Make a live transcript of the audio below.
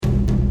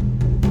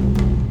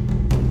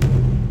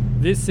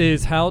This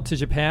is How to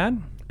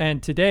Japan,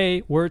 and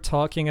today we're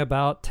talking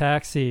about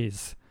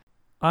taxis.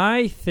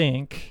 I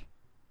think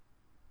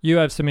you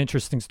have some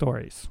interesting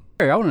stories.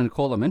 I wouldn't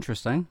call them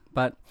interesting,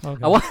 but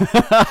Okay.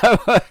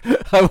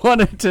 I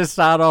wanted to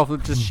start off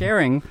with just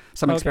sharing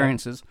some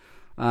experiences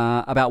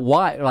about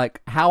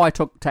how I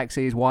took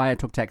taxis, why I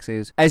took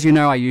taxis. As you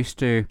know, I used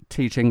to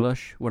teach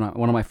English one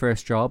of my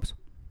first jobs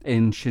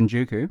in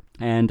Shinjuku,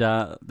 and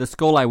the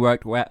school I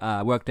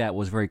worked at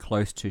was very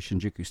close to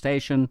Shinjuku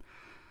Station.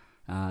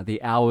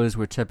 The hours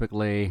were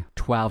typically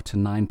 12 to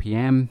 9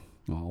 p.m.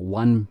 or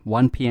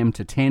 1 p.m.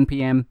 to 10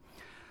 p.m.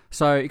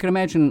 So you can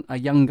imagine a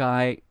young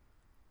guy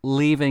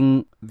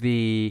leaving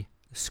the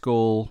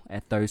school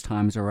at those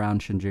times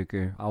around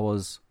Shinjuku. I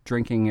was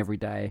drinking every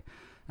day,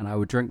 and I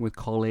would drink with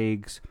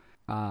colleagues.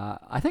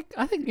 I think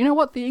you know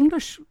what, the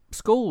English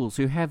schools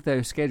who have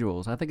those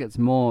schedules, I think it's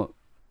more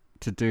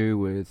to do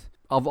with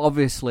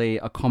obviously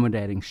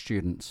accommodating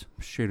student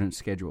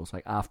schedules,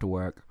 like after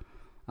work.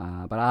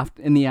 But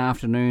in the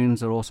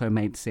afternoons, it also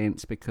made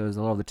sense because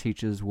a lot of the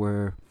teachers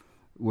were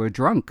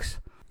drunks.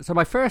 So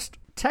my first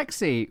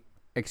taxi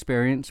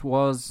experience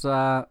was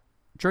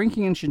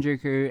drinking in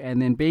Shinjuku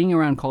and then being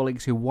around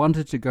colleagues who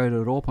wanted to go to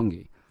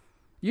Roppongi.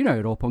 You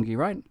know Roppongi,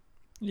 right?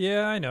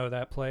 Yeah, I know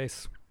that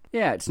place.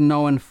 Yeah, it's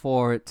known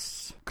for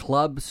its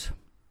clubs,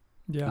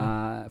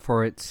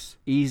 for its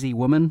easy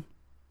women,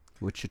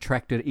 which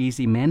attracted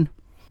easy men.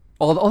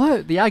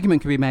 Although the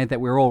argument could be made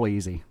that we're all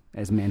easy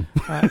as men.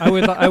 I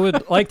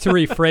would like to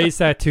rephrase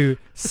that to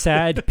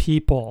sad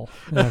people.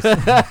 Yes.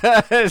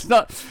 It's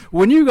not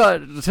when you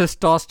got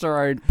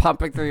testosterone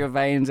pumping through your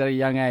veins at a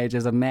young age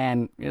as a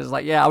man. It's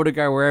like, yeah, I want to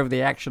go wherever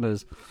the action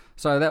is.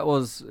 So that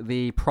was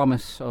the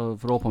promise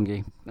of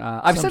Roppongi.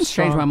 I've since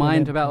changed my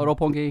mind about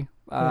Roppongi,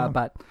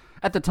 but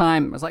at the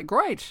time I was like,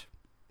 great,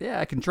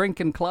 yeah, I can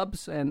drink in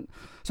clubs. And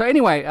so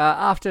anyway,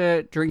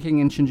 after drinking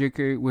in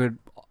Shinjuku, we'd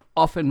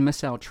often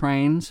miss our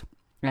trains.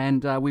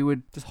 And we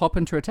would just hop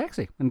into a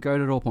taxi and go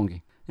to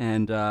Roppongi.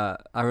 And I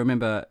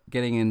remember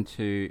getting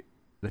into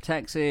the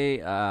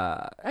taxi.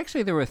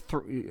 Actually, there were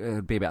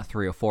it'd be about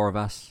 3 or 4 of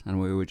us,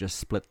 and we would just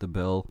split the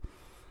bill.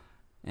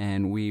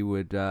 And we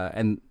would,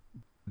 and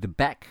the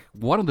back,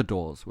 one of the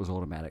doors was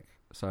automatic.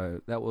 So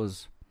that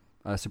was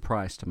a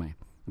surprise to me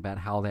about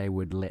how they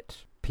would let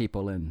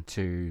people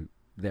into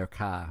their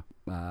car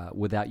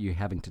without you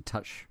having to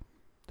touch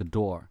the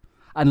door,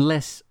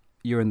 unless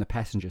you're in the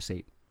passenger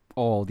seat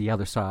or the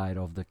other side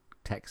of the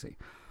taxi.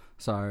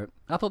 So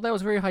I thought that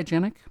was very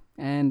hygienic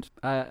and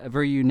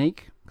very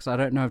unique, because I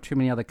don't know of too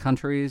many other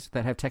countries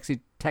that have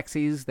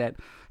taxis that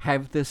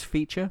have this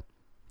feature.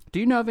 Do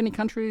you know of any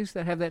countries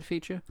that have that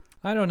feature?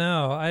 I don't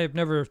know. I've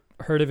never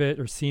heard of it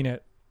or seen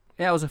it.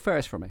 Yeah, it was a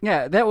first for me.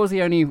 Yeah, that was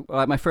the only,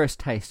 my first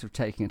taste of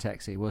taking a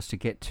taxi was to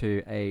get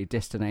to a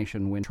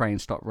destination when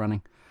trains stopped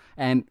running.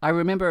 And I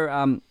remember,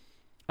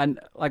 and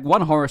like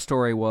one horror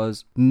story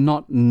was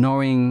not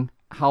knowing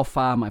how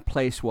far my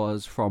place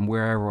was from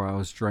wherever I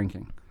was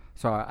drinking.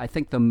 So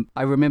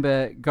I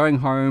remember going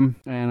home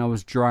and I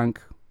was drunk.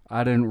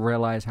 I didn't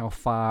realize how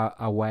far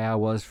away I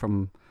was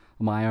from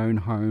my own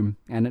home,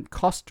 and it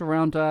cost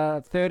around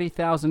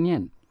 30,000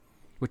 yen,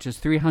 which is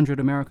 $300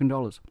 American.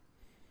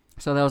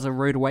 So that was a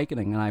rude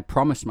awakening, and I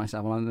promised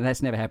myself, well,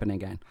 that's never happening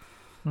again,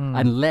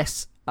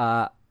 unless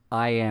I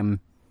am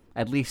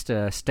at least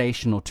a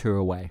station or 2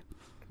 away.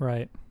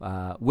 Right.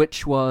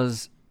 Which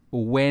was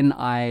when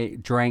I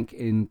drank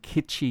in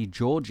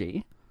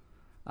Kichijoji.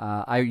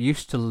 I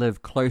used to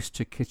live close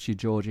to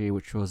Kichijoji,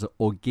 which was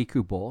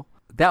Ogikubo.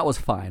 That was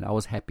fine. I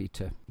was happy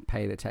to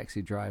pay the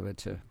taxi driver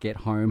to get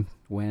home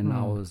when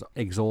I was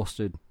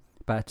exhausted.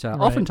 But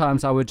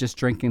oftentimes I would just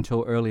drink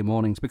until early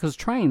mornings, because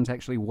trains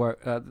actually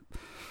work,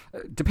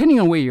 depending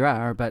on where you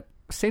are, but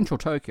central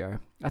Tokyo,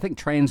 I think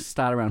trains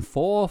start around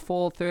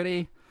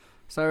 4:30.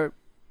 So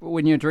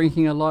when you're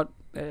drinking a lot,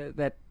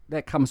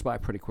 that comes by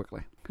pretty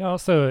quickly.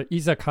 Also,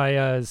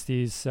 izakayas,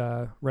 these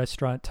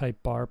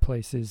restaurant-type bar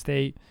places,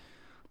 they'll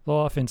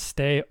often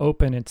stay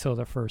open until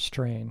the first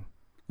train.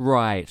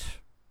 Right,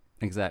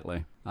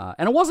 exactly.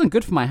 And it wasn't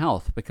good for my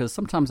health, because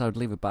sometimes I would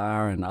leave a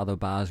bar and other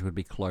bars would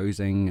be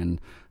closing,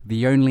 and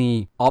the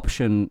only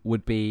option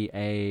would be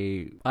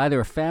either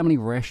a family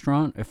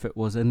restaurant, if it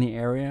was in the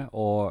area,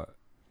 or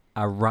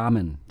a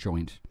ramen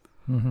joint.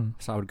 Mm-hmm.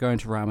 So I would go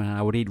into ramen and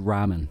I would eat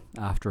ramen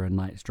after a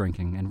night's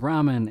drinking, and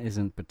ramen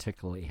isn't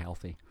particularly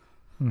healthy.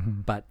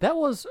 Mm-hmm. But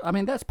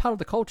that's part of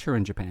the culture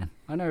in Japan.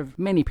 I know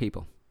many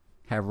people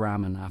have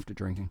ramen after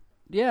drinking.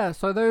 Yeah,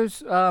 so those,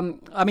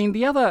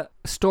 the other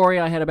story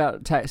I had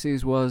about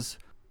taxis was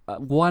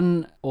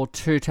 1 or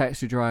 2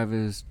 taxi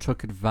drivers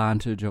took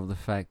advantage of the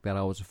fact that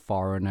I was a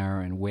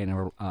foreigner and went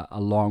a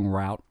long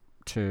route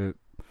to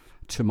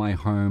my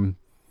home.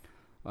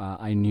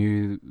 I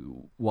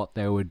knew what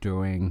they were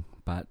doing,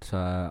 but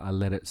I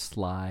let it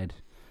slide.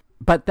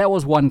 But that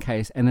was one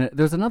case, and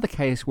there was another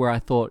case where I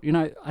thought,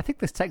 I think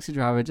this taxi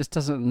driver just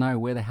doesn't know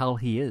where the hell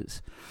he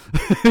is,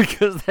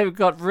 because they've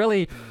got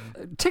really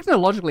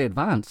technologically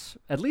advanced,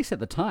 at least at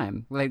the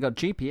time. They've got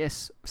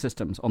GPS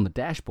systems on the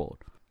dashboard.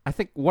 I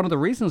think one of the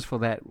reasons for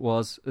that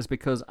is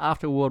because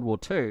after World War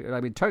II, I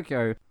mean,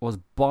 Tokyo was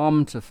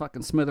bombed to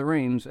fucking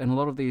smithereens, and a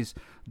lot of these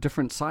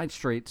different side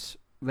streets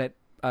that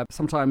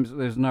sometimes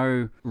there's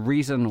no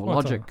reason or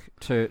logic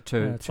to it's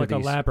to like a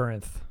these.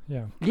 labyrinth.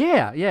 Yeah.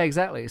 Yeah,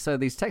 exactly. So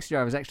these taxi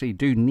drivers actually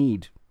do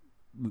need,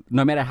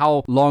 no matter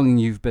how long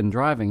you've been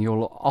driving,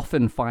 you'll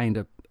often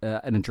find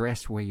an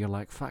address where you're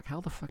like, fuck, how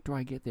the fuck do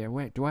I get there?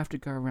 Wait, do I have to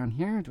go around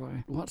here?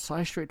 What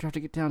side street do I have to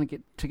get down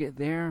to get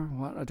there?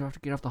 What do I have to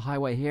get off the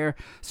highway here?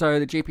 So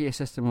the GPS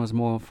system was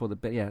more for the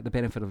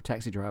benefit of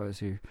taxi drivers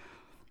who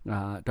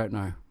don't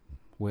know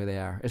where they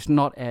are. It's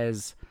not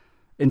as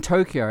in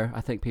Tokyo.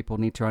 I think people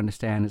need to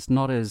understand it's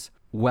not as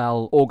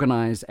well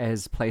organized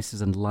as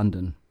places in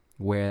London,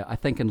 where I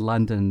think in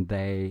London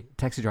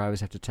taxi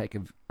drivers have to take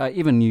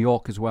even New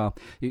York as well.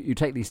 You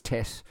take these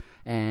tests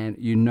and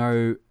you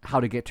know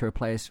how to get to a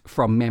place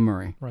from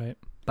memory. Right.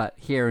 But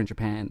here in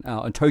Japan,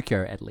 in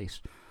Tokyo at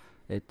least,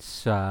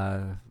 it's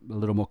a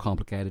little more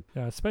complicated.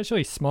 Yeah,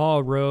 especially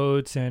small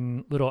roads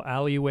and little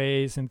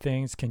alleyways and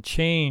things can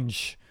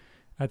change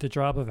at the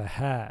drop of a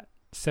hat.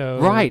 So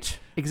right,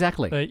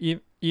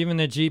 exactly. Even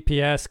the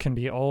GPS can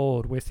be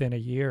old within a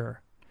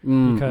year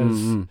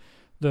because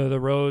the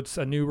roads,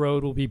 a new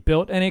road will be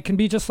built, and it can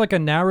be just like a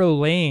narrow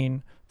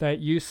lane that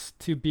used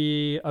to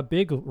be a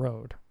big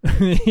road,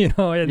 and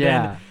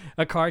then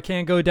a car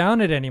can't go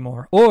down it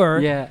anymore.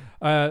 Or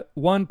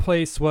one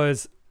place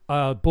was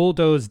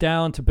bulldozed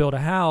down to build a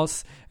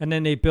house, and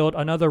then they built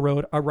another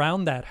road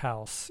around that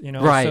house.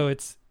 Right. So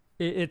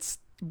it's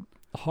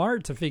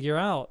hard to figure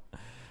out.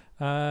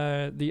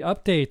 The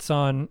updates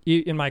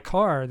in my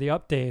car, the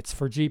updates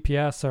for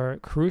GPS are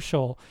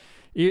crucial.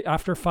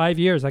 After 5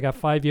 years, I got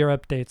 5-year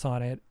updates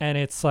on it, and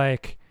it's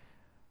like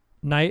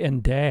night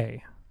and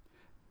day.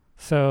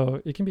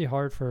 So it can be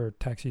hard for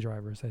taxi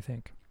drivers, I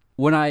think.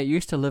 When I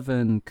used to live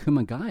in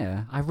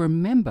Kumagaya, I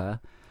remember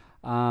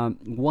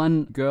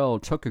one girl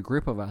took a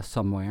group of us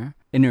somewhere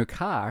in her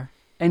car,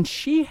 and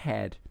she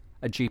had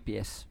a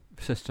GPS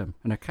system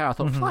in her car. I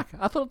thought, fuck,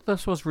 I thought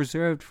this was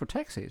reserved for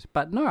taxis.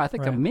 But no, I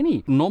think there are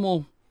many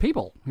normal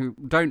people who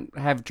don't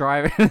have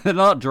they're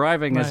not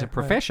driving as a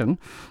profession.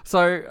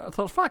 So I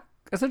thought, fuck,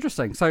 that's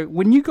interesting. So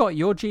when you got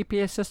your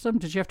GPS system,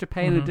 did you have to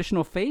pay an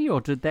additional fee,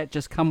 or did that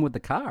just come with the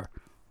car?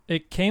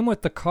 It came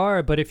with the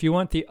car, but if you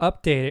want the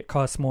update, it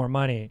costs more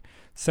money.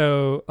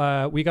 So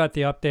we got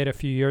the update a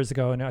few years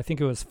ago, and I think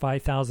it was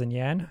 5,000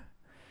 yen.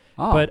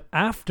 Oh. But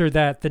after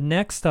that, the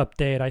next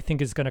update, I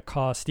think, is going to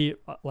cost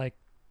like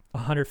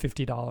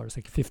 $150,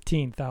 like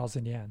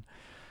 15,000 yen.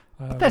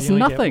 But that's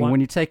nothing when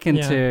you take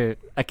into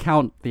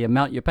account the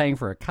amount you're paying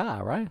for a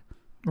car, right?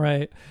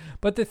 Right.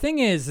 But the thing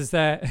is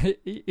that,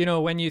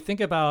 when you think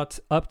about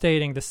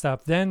updating the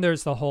stuff, then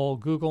there's the whole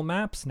Google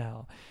Maps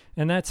now,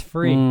 and that's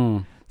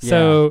free.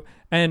 So,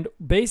 and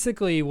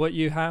basically what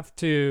you have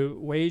to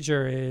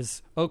wager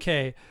is,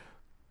 okay,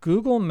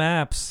 Google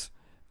Maps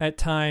at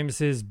times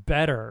is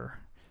better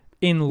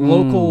in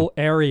local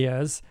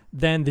areas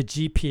than the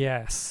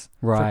GPS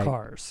for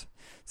cars.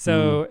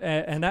 So,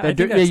 and that,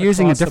 they're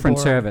using a different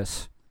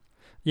service.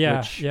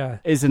 Which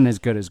isn't as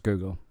good as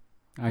Google.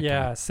 Okay.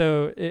 Yeah.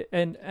 So,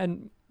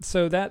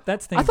 so that's the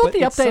thing. I thought the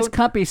updates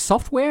can't be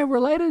software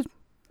related.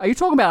 Are you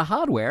talking about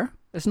hardware?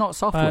 It's not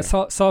software.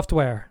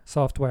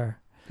 Software.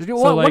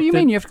 What do you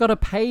mean? You've got to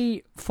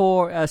pay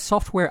for a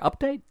software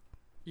update?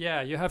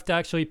 Yeah, you have to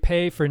actually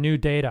pay for new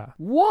data.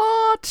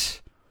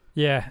 What?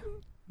 Yeah.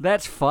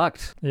 That's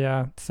fucked.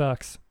 Yeah, it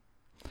sucks.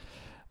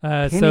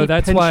 So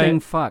that's why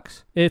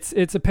fucks.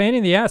 It's a pain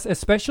in the ass,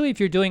 especially if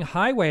you're doing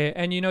highway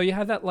and you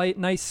have that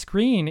nice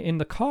screen in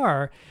the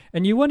car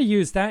and you want to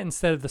use that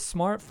instead of the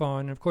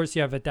smartphone. And of course,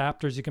 you have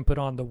adapters you can put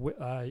on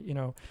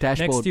the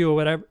dashboard next to you or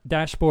whatever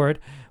dashboard.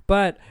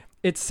 But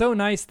it's so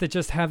nice to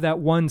just have that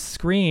one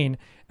screen.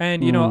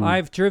 And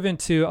I've driven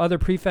to other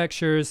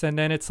prefectures, and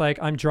then it's like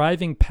I'm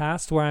driving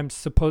past where I'm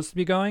supposed to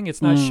be going.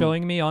 It's not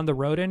showing me on the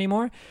road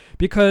anymore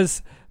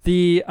because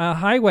the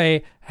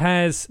highway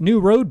has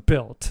new road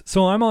built.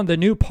 So I'm on the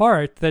new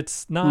part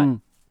that's not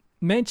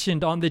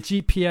mentioned on the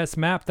GPS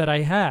map that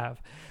I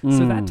have.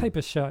 So that type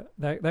of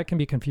that can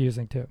be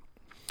confusing too.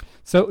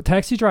 So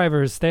taxi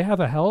drivers, they have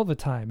a hell of a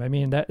time. I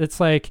mean, it's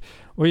like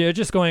you're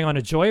just going on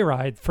a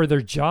joyride for their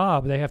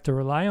job. They have to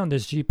rely on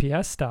this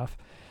GPS stuff.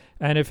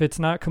 And if it's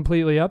not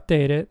completely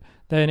updated,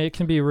 then it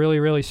can be really,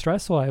 really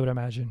stressful, I would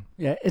imagine.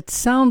 Yeah, it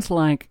sounds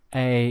like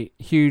a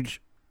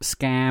huge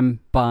scam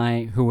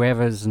by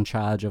whoever's in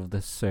charge of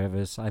this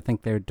service. I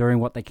think they're doing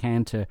what they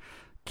can to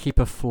keep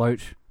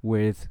afloat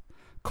with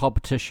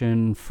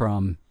competition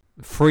from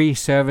free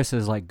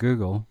services like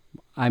Google.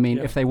 I mean,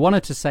 if they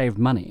wanted to save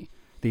money,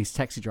 these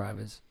taxi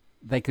drivers,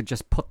 they could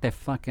just put their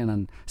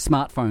fucking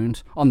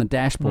smartphones on the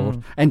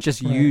dashboard and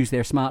just use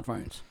their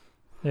smartphones.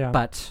 Yeah.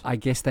 But I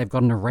guess they've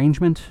got an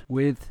arrangement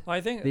with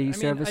these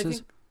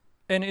services.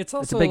 And it's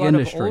also a big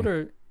industry. Of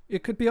older.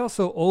 It could be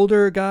also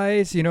older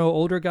guys.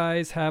 Older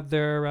guys have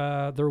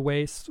their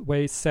ways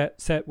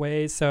set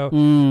ways. So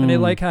and they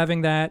like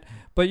having that.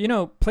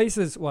 But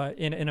places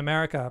in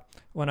America,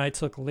 when I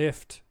took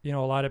Lyft, a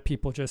lot of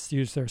people just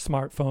use their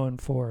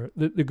smartphone for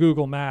the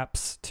Google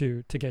Maps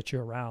to get you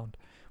around.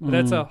 But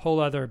that's a whole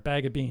other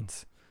bag of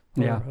beans.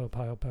 Yeah,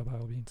 pile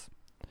of beans.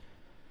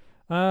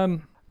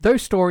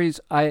 Those stories,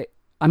 I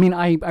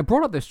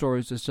brought up those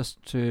stories as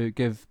just to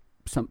give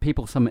some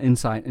people some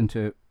insight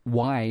into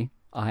why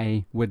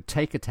I would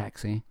take a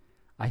taxi.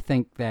 I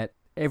think that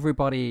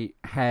everybody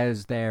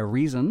has their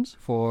reasons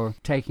for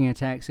taking a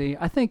taxi.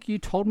 I think you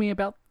told me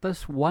about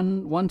this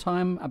one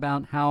time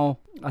about how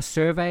a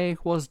survey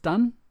was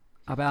done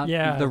about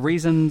the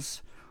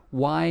reasons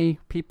why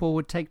people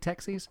would take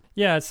taxis.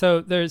 Yeah,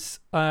 so there's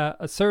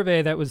a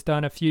survey that was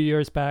done a few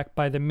years back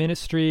by the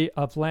Ministry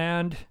of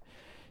Land,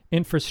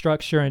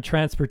 Infrastructure, and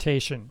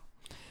Transportation.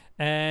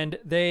 And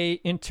they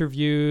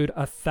interviewed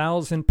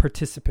 1,000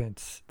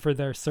 participants for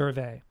their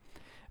survey.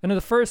 And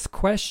the first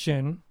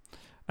question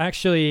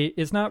actually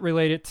is not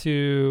related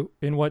to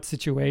in what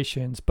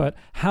situations, but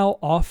how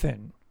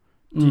often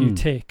do you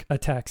take a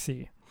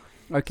taxi?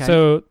 Okay.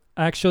 So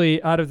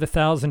actually, out of the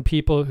 1,000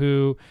 people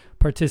who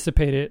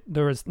participated,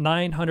 there was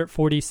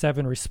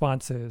 947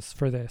 responses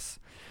for this.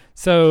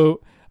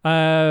 So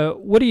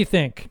what do you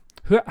think?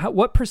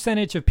 What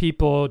percentage of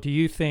people do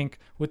you think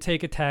would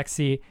take a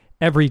taxi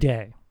every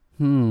day?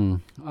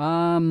 And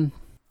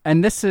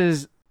this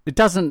is... It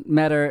doesn't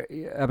matter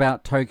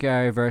about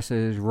Tokyo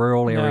versus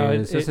rural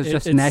areas. This is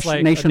just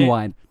like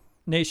nationwide.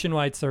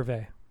 Nationwide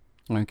survey.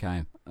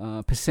 Okay.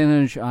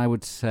 Percentage, I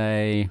would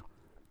say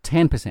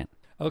 10%.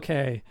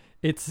 Okay.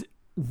 It's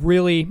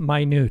really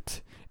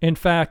minute. In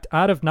fact,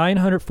 out of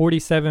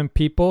 947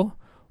 people,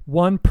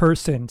 one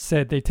person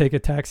said they take a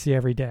taxi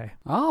every day.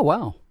 Oh,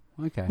 wow.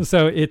 Okay.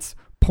 So it's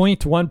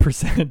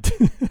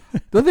 0.1%.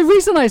 But the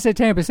reason I said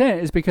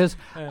 10% is because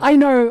I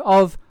know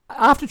of,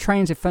 after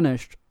trains are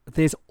finished,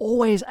 there's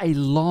always a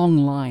long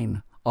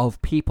line of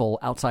people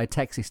outside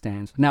taxi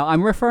stands. Now,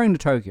 I'm referring to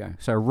Tokyo,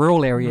 so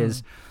rural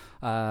areas,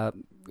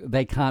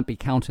 they can't be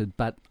counted.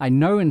 But I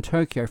know in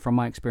Tokyo, from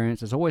my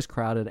experience, it's always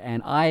crowded,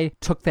 and I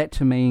took that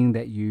to mean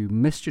that you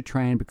missed your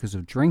train because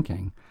of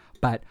drinking.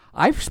 But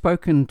I've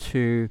spoken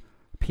to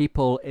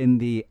people in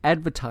the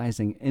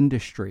advertising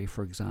industry,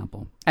 for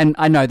example, and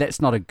I know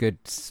that's not a good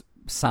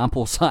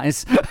sample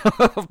size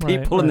of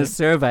people in the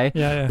survey,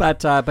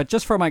 but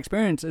just from my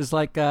experience is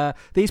like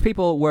these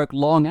people work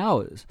long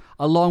hours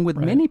along with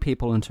many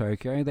people in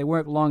Tokyo. They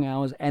work long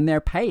hours and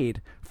they're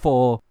paid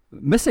for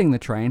missing the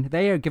train.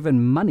 They are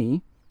given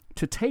money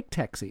to take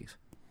taxis,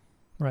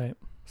 right?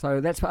 So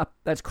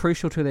that's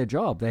crucial to their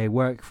job. They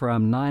work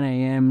from 9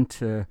 a.m.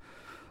 to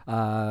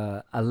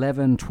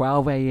 11,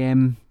 12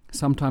 a.m.,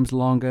 sometimes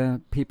longer.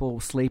 People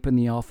sleep in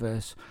the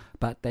office,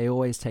 but they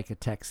always take a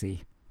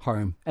taxi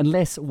home,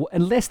 unless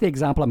the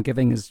example I'm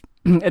giving is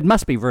it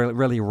must be really,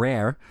 really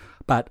rare,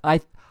 but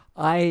I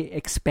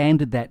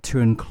expanded that to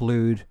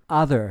include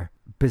other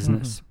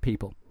business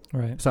people,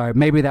 right? So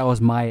maybe that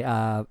was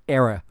my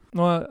error.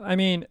 Well, I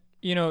mean,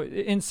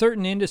 in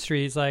certain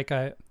industries, like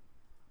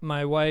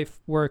my wife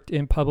worked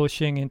in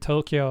publishing in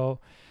Tokyo,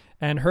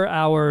 and her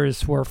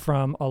hours were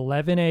from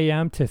 11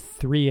 a.m. to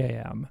 3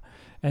 a.m.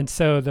 And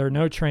so there are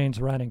no trains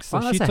running. So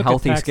that's she took a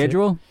healthy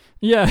schedule.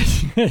 Yeah.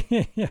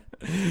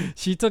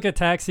 She took a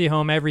taxi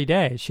home every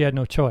day. She had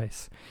no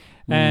choice.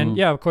 And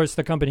of course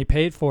the company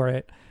paid for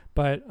it,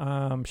 but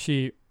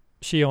she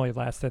only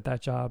lasted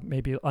that job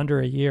maybe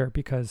under a year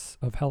because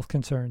of health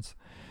concerns.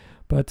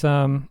 But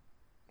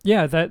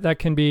that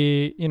can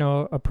be,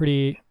 a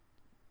pretty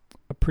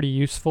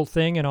useful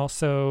thing. And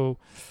also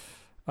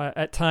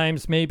at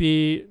times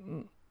maybe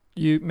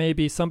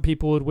some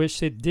people would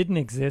wish it didn't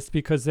exist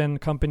because then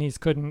companies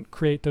couldn't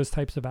create those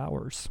types of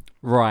hours.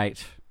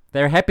 Right.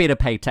 They're happy to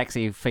pay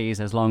taxi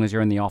fees as long as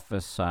you're in the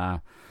office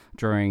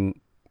during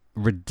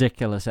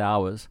ridiculous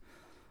hours.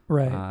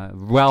 Right.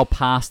 Well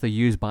past the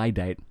use-by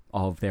date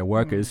of their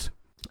workers.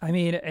 I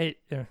mean,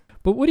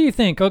 but what do you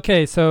think?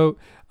 Okay, so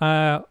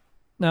now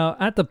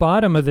at the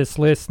bottom of this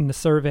list in the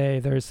survey,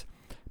 there's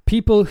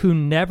people who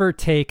never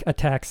take a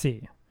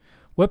taxi.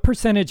 What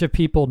percentage of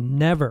people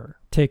never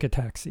take a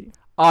taxi?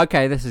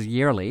 Okay, this is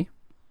yearly.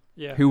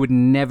 Yeah. Who would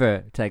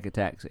never take a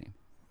taxi?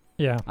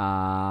 Yeah.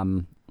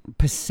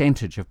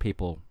 Percentage of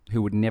people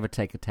who would never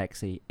take a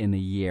taxi in a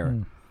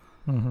year.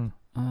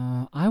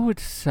 I would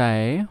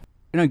say,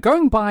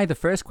 going by the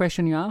first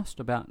question you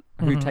asked about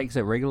who takes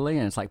it regularly,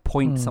 and it's like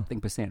point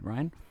something percent,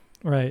 right?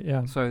 Right.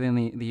 Yeah. So then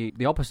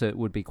the opposite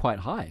would be quite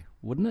high,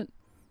 wouldn't it?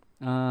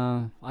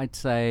 I'd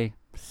say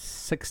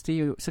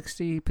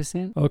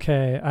 60%.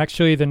 Okay,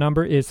 actually the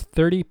number is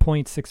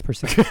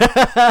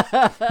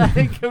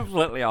 30.6%.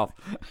 Completely off.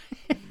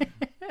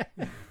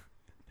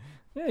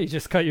 Yeah, you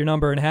just cut your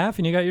number in half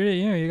and you got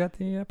you got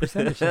the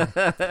percentage there.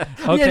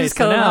 Okay, just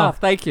cut it off.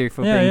 Thank you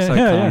for being so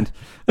kind.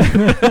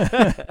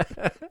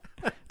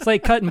 It's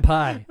like cutting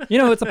pie.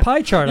 It's a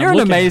pie chart. You're I'm an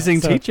looking at,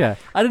 amazing so- teacher.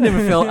 I didn't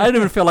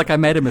even feel like I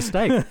made a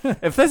mistake.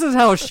 If this is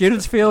how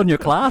students feel in your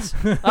class,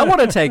 I want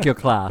to take your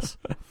class.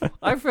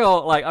 I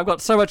feel like I've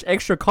got so much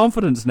extra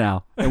confidence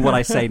now in what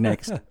I say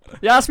next.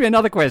 You ask me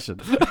another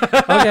question.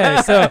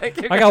 Okay, so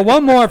I got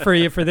one more for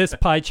you for this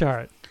pie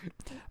chart.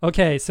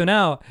 Okay, so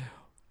now,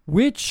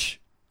 which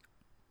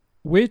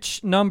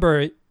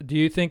number do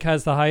you think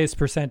has the highest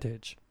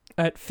percentage?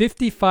 At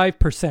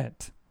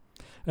 55%.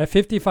 At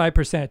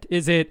 55%,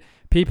 is it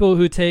people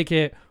who take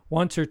it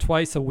once or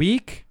twice a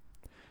week,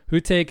 who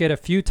take it a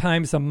few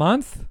times a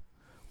month,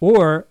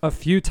 or a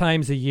few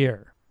times a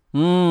year?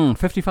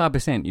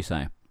 55%, you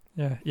say?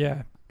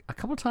 Yeah. A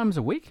couple times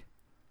a week?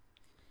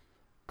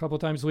 A couple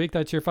times a week,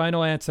 that's your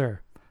final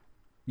answer.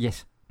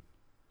 Yes.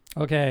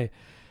 Okay.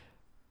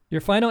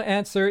 Your final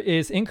answer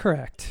is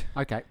incorrect.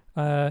 Okay.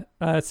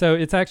 So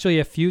it's actually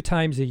a few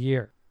times a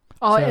year.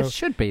 Oh, So- it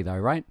should be though,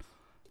 right?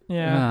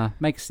 Yeah.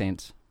 Makes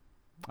sense.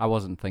 I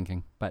wasn't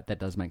thinking, but that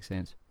does make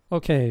sense.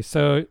 Okay,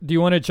 so do you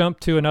want to jump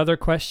to another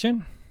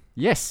question?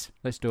 Yes,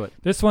 let's do it.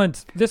 This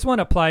one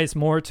applies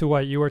more to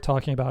what you were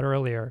talking about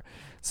earlier.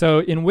 So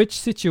in which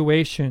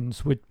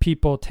situations would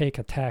people take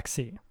a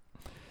taxi?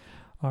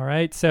 All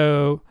right,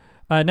 so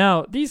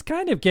now these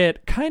kind of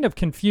get kind of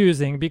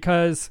confusing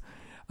because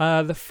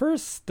the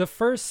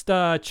first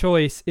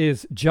choice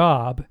is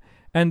job,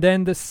 and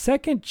then the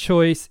second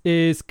choice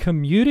is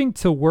commuting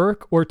to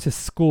work or to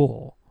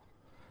school.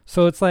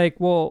 So it's like,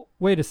 well,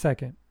 wait a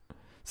second.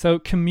 So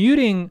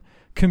commuting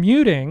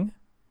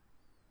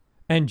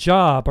and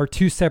job are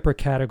two separate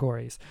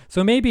categories.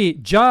 So maybe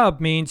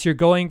job means you're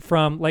going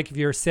from, like if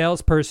you're a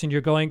salesperson,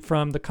 you're going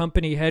from the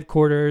company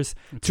headquarters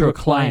to a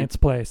client's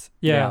place.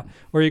 Yeah.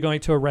 Or you're going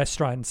to a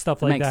restaurant and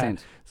stuff like Makes that.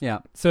 sense. Yeah.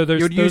 So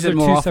there's You'd use those it are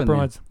more two often separate then,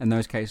 ones. in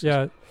those cases.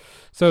 Yeah.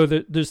 So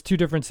there's two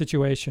different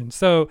situations.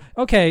 So,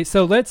 okay,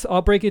 so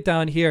I'll break it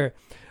down here.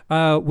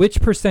 Which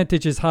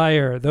percentage is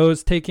higher?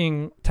 Those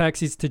taking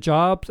taxis to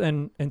jobs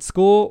and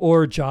school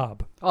or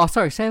job? Oh,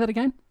 sorry. Say that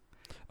again.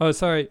 Oh,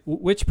 sorry.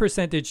 Which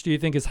percentage do you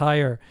think is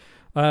higher?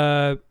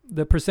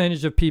 The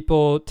percentage of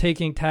people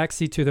taking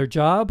taxi to their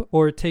job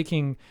or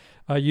taking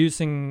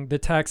using the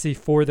taxi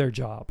for their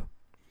job,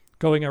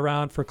 going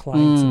around for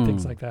clients and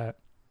things like that?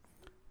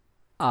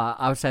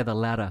 I would say the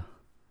latter.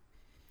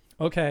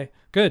 Okay,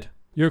 good.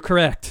 You're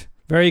correct.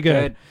 Very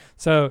good.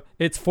 So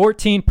it's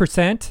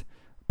 14%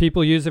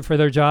 people use it for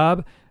their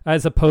job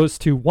as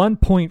opposed to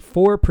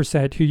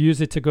 1.4% who use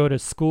it to go to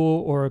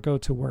school or go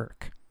to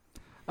work.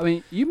 I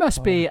mean, you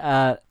must be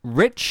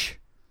rich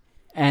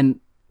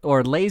or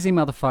a lazy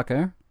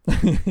motherfucker.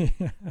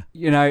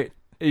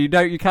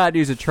 You can't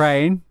use a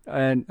train,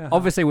 and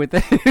obviously with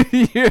that,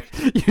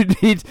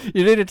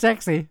 you need a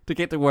taxi to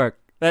get to work.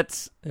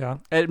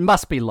 It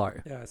must be low.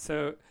 Yeah,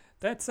 so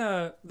that's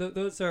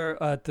those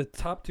are the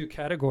top two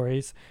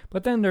categories.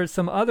 But then there's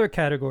some other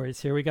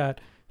categories here. We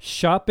got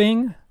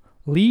shopping,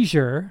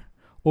 leisure,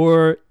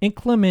 or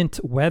inclement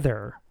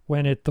weather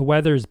when the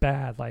weather's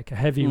bad, like a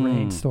heavy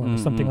rainstorm or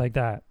something like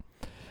that.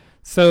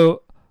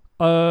 So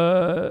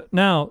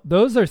now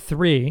those are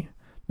three.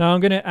 Now I'm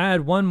going to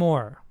add one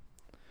more,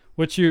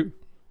 which you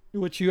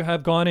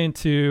have gone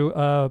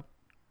into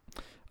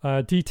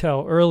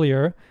detail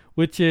earlier,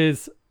 which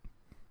is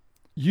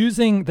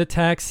using the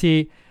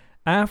taxi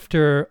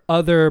after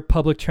other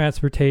public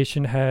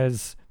transportation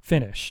has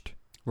finished.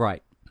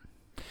 Right.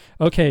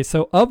 Okay,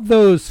 so of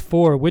those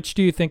four, which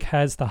do you think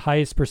has the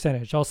highest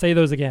percentage? I'll say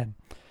those again.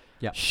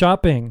 Yep.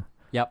 Shopping,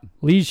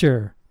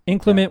 leisure,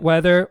 inclement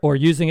weather, or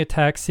using a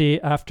taxi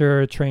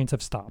after trains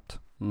have stopped.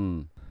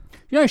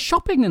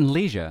 Shopping and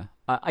leisure.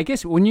 I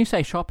guess when you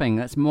say shopping,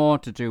 that's more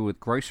to do with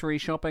grocery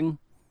shopping.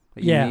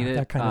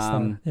 That kind of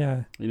stuff.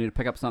 Yeah. You need to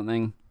pick up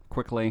something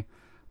quickly.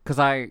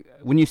 Because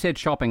when you said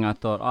shopping, I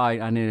thought,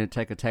 I need to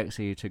take a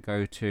taxi to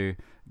go to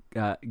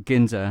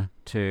Ginza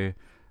to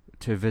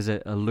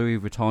visit a Louis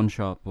Vuitton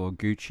shop or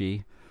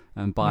Gucci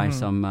and buy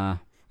some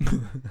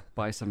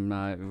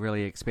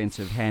really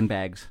expensive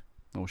handbags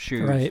or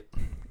shoes. Right.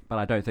 But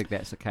I don't think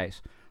that's the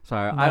case. So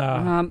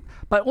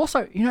but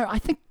also, I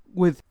think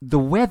with the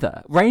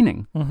weather,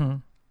 raining.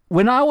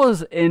 When I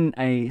was in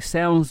a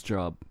sales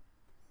job,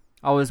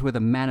 I was with a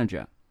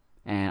manager.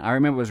 And I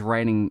remember it was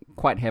raining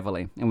quite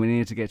heavily, and we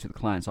needed to get to the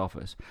client's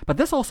office. But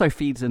this also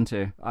feeds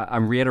into,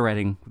 I'm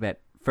reiterating that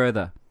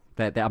further,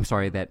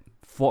 that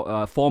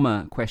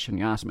former question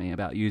you asked me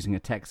about using a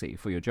taxi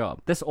for your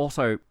job. This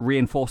also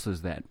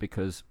reinforces that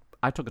because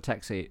I took a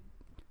taxi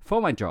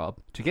for my job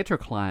to get to a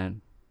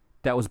client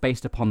that was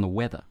based upon the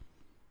weather.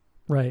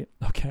 Right.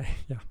 Okay.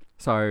 Yeah.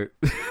 So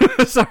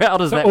how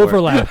does that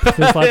overlap? work?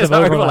 There's lots of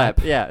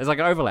overlap. Yeah, it's like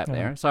an overlap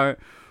there. So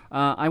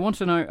I want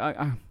to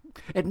know...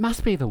 It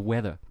must be the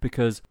weather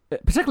because,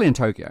 particularly in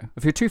Tokyo,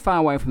 if you're too far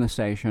away from the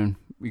station,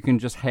 you can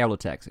just hail a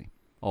taxi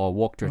or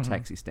walk to a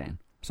taxi stand.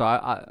 So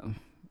I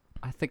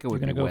think it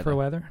would be weather. You're going to go for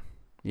weather?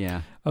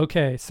 Yeah.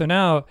 Okay, so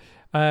now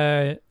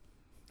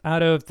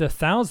out of the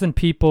 1,000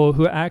 people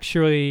who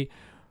actually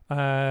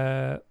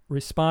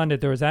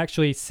responded, there was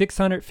actually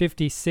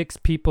 656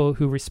 people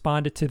who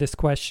responded to this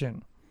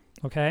question.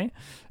 Okay,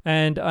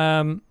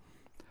 and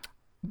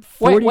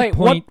 40 wait.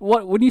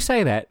 What? When you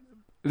say that,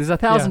 there's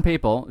 1,000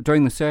 people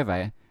during the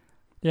survey.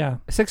 Yeah.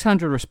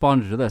 600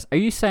 responded to this. Are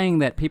you saying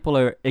that people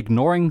are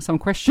ignoring some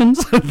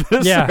questions?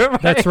 Yeah, survey?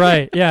 That's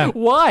right. Yeah.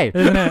 Why?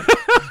 Isn't it?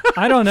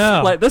 I don't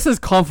know. Like, this is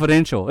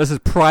confidential. This is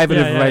private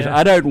information. Yeah.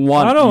 I don't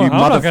want you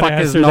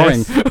motherfuckers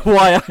knowing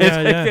why I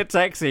take a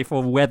taxi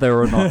for weather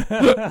or not.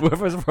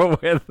 If it's for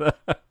weather.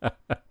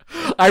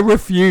 I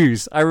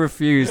refuse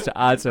to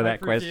answer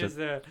that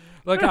question.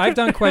 Look, I've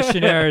done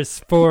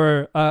questionnaires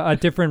for a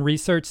different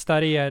research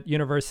study at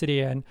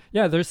university, and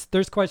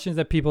there's questions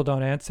that people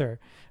don't answer,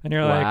 and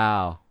you're like,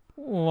 wow,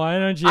 why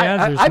don't you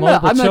answer? I'm a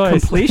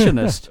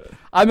completionist.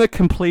 I'm a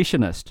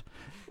completionist.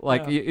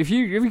 Like, if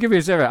you give me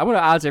a survey, I'm going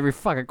to answer every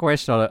fucking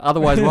question on it.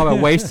 Otherwise, why am I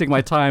wasting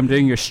my time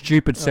doing your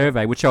stupid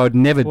survey, which I would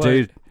never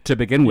do to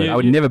begin with? I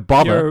would never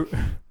bother.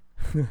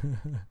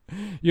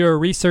 You're a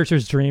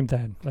researcher's dream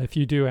then, if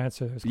you do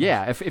answer those questions.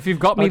 Yeah, if you've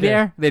got me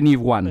there, then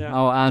you've won. Yeah.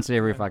 I'll answer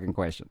every fucking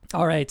question.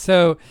 All right,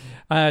 so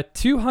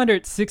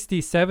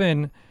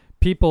 267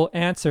 people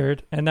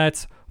answered, and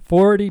that's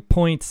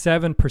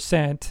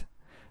 40.7%,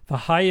 the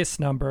highest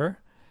number,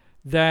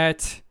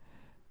 that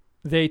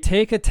they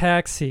take a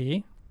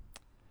taxi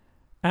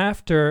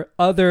after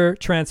other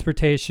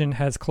transportation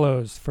has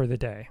closed for the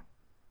day.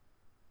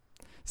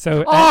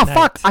 So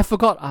fuck! I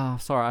forgot. Oh,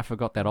 sorry, I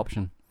forgot that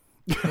option.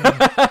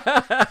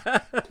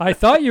 I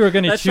thought you were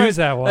going to choose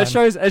that one. It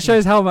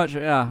shows how much.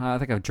 I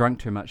think I've drunk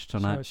too much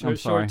tonight. I'm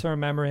sorry. Short-term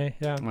memory.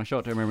 Yeah, my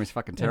short-term memory is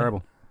fucking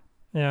terrible.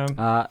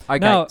 Yeah. Okay.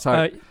 Now, so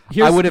I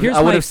would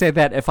have said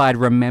that if I'd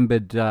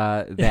remembered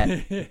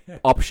that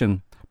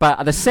option.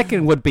 But the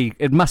second would be.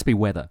 It must be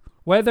weather.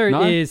 Weather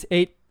is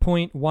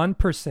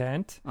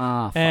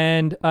 8.1%,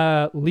 and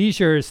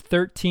leisure is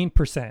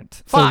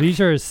 13%. So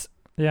leisure is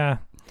yeah.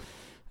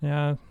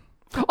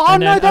 Oh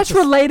no, that's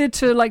related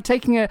to like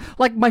taking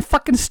my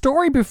fucking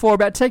story before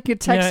about taking a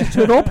taxi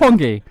to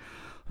Roppongi.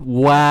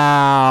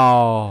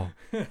 Wow.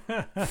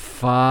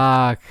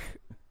 Fuck.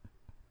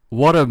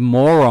 What a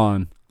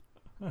moron.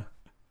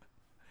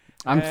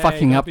 I'm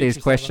fucking up these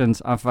questions.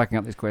 And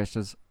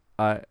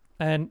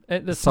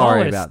the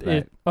sorry about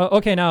that.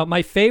 Okay, now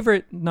my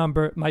favorite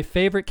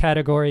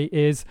category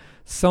is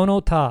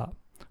sonota,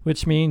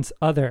 which means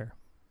other.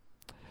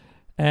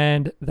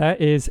 And that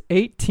is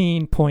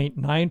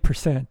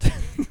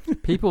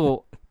 18.9%.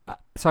 People,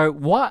 so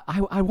what?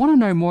 I want to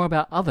know more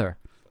about other.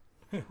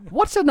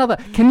 What's another?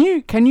 Can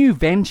you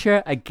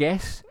venture a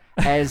guess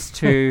as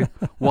to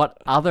what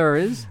other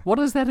is? What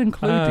does that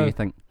include? Do you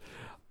think?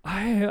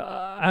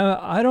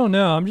 I don't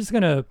know. I'm just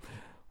gonna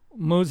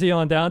mosey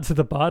on down to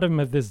the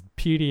bottom of this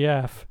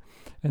PDF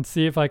and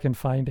see if I can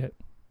find it,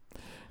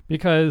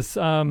 because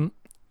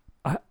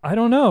I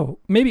don't know.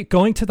 Maybe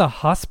going to the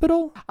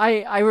hospital?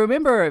 I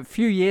remember a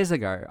few years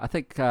ago, I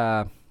think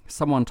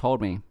someone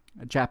told me,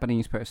 a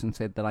Japanese person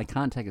said that I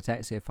can't take a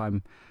taxi if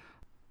I've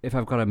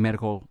got a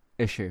medical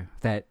issue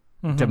that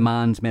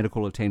demands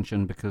medical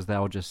attention, because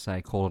they'll just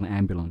say call an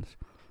ambulance.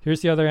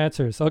 Here's the other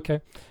answers.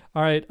 Okay.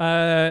 All right.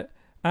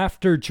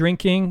 After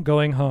drinking,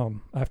 going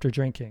home. After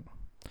drinking.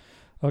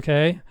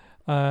 Okay.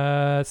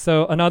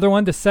 So another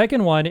one. The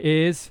second one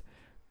is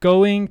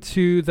going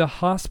to the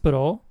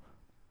hospital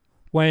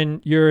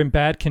when you're in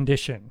bad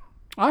condition.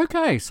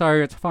 Okay, so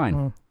it's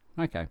fine.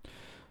 Okay.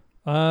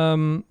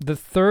 The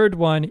third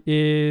one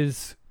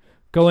is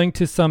going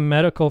to some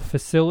medical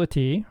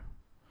facility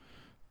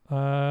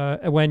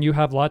when you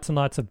have lots and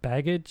lots of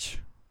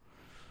baggage.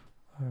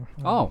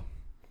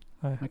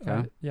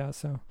 Okay.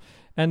 So.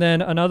 And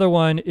then another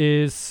one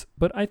is,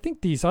 but I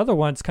think these other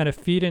ones kind of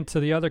feed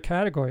into the other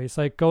categories,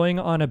 like going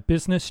on a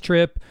business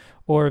trip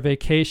or a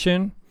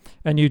vacation,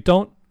 and you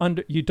don't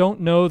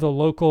know the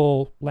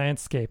local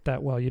landscape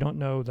that well. You don't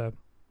know the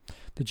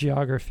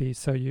geography,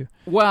 so you.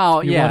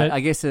 Well,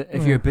 I guess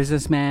if you're a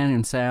businessman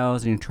in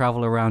sales and you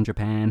travel around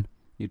Japan,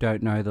 you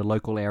don't know the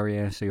local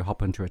area, so you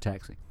hop into a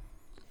taxi.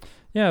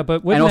 Yeah,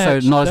 but and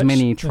also not as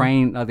many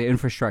train. The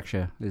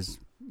infrastructure is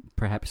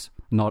perhaps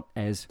not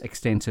as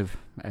extensive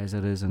as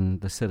it is in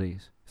the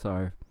cities.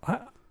 So.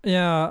 But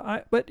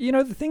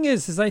the thing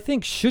is I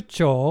think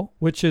shucho,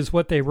 which is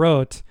what they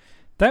wrote,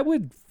 that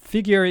would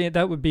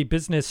be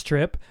business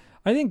trip.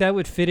 I think that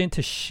would fit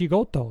into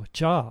shigoto,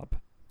 job.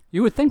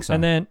 You would think so.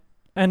 And then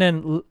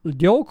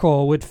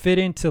ryoko would fit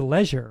into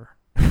leisure.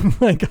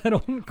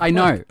 I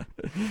know.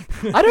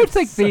 I don't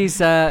think these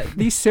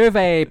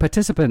survey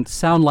participants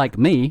sound like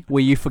me,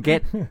 where you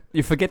forget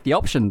the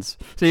options.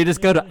 So you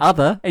just go to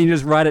other and you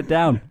just write it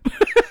down.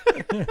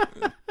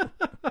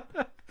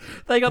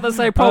 They got the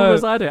same problem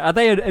as I do. Are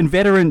they in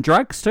veteran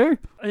drugs too?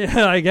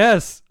 Yeah, I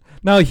guess.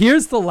 Now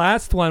here's the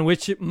last one,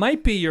 which it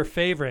might be your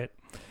favorite,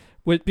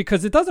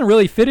 because it doesn't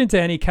really fit into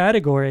any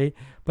category,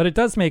 but it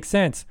does make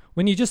sense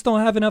when you just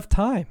don't have enough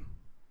time.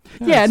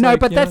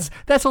 But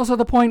that's also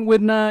the point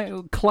when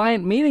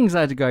client meetings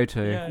I had to go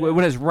to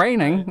when it's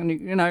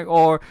raining,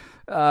 or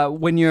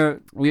when you're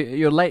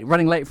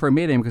running late for a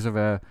meeting because of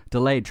a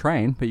delayed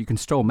train, but you can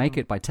still make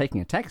it by taking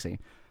a taxi.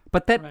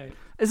 But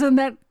isn't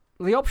that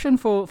the option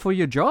for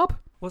your job?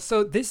 Well,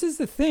 so this is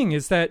the thing,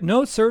 is that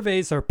no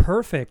surveys are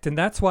perfect, and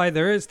that's why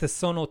there is the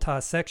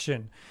Sonota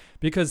section,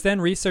 because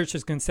then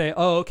researchers can say,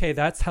 oh, okay,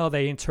 that's how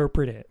they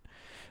interpret it.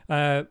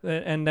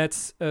 And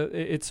that's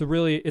it's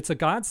a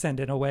godsend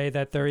in a way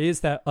that there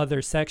is that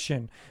other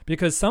section,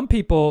 because some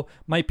people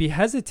might be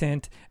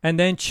hesitant and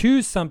then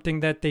choose something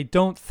that they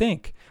don't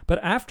think.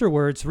 But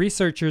afterwards,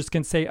 researchers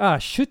can say,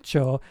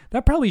 shucho,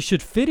 that probably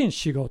should fit in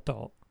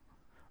shigoto,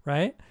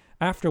 right?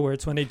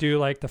 Afterwards, when they do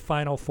like the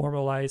final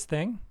formalized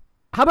thing.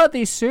 How about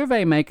these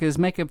survey makers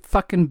make a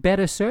fucking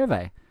better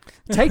survey?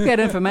 Take that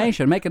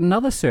information, make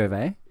another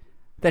survey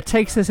that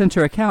takes this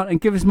into account and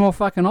gives more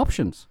fucking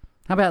options.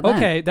 How about that?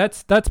 Okay,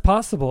 that's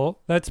possible.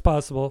 That's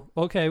possible.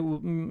 Okay,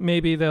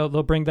 maybe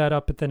they'll bring that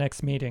up at the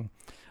next meeting.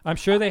 I'm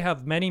sure they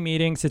have many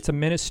meetings. It's a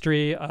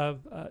Ministry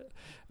of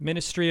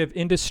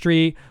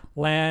Industry,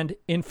 Land,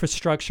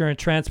 Infrastructure, and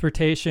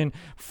Transportation.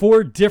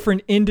 4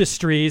 different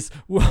industries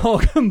all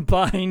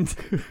combined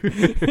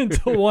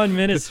into one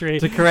ministry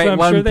to create so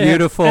one sure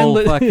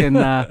beautiful fucking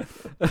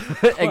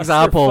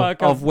example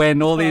of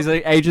when all these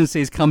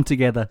agencies come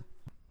together.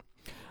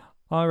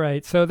 All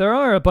right, so there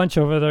are a bunch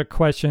of other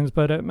questions,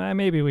 but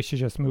maybe we should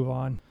just move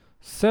on.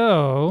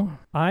 So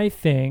I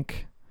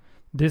think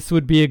this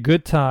would be a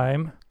good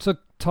time to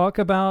talk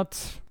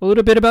about a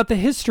little bit about the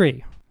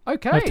history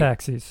of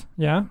taxis.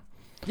 Yeah?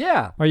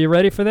 Yeah. Are you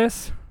ready for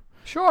this?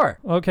 Sure.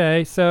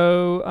 Okay,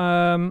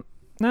 so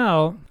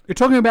now... You're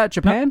talking about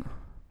Japan?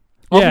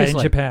 Yeah, in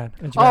Japan.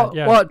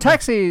 Well,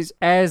 taxis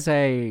as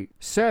a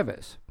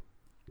service.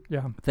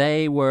 Yeah.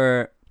 They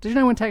were... Did you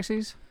know when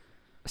taxis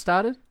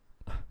started?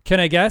 Can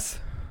I guess?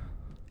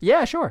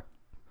 Yeah, sure.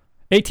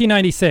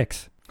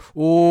 1896.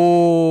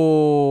 Oh,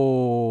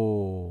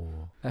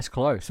 that's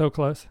close. So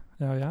close.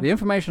 Oh, yeah. The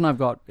information I've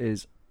got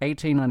is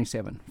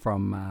 1897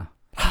 from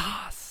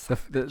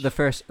the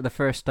first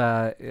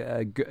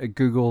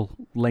Google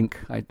link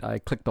I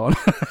clicked on.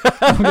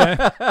 Okay.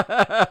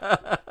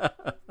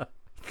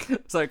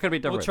 So it could be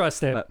different. We'll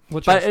trust it.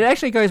 But it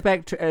actually goes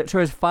back to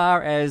as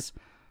far as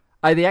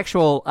the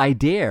actual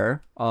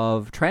idea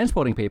of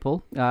transporting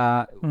people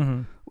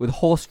with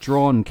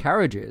horse-drawn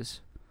carriages,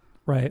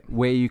 right,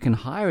 where you can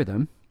hire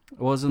them,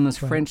 was in this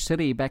French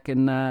city back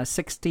in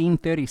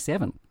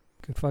 1637.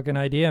 Good fucking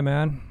idea,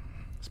 man.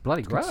 It's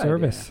bloody great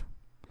service.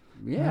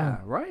 Yeah,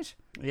 right?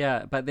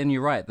 Yeah, but then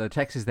you're right. The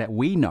taxis that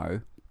we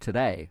know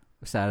today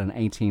started in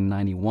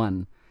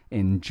 1891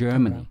 in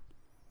Germany.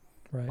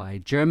 Right. By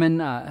German,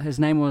 his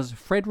name was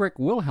Frederick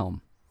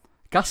Wilhelm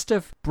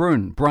Gustav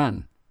Brunn.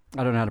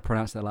 I don't know how to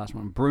pronounce that last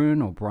one,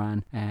 Brunn or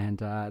Brun, and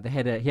he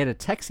had a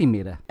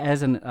taximeter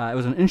it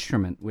was an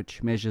instrument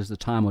which measures the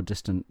time or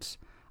distance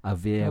a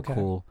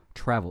vehicle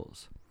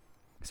travels.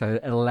 So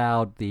it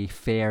allowed the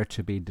fare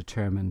to be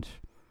determined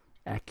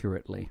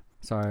accurately.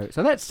 So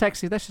that's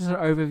taxi. That's just an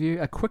overview,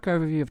 a quick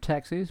overview of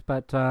taxis.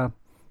 But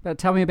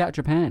tell me about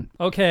Japan.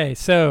 Okay,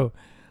 so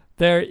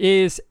there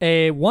is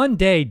a one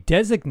day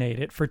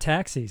designated for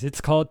taxis.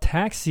 It's called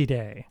Taxi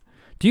Day.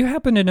 Do you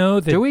happen to know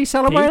that? Do we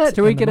celebrate it?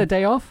 Do we get a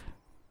day off?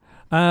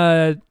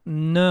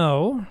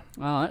 No.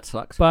 Oh, that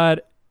sucks.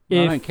 But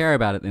I don't care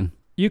about it then.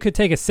 You could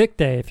take a sick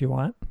day if you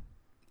want.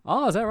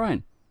 Oh, is that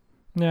right?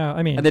 No,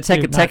 I mean... And they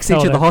take a taxi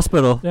to the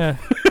hospital. Yeah.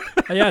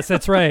 Yes,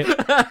 that's right.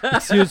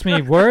 Excuse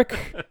me, work?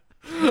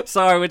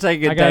 Sorry, we're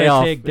taking a day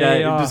off.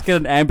 Just get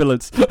an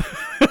ambulance.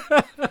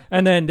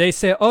 And then they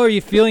say, oh, are you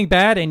feeling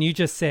bad? And you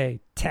just say,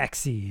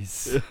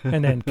 taxis.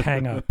 And then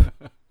hang up.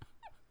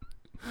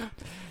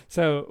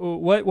 So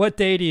what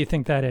day do you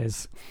think that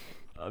is?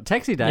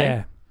 Taxi day?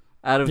 Yeah.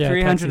 Out of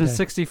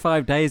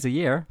 365 days a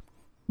year.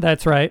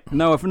 That's right.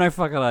 No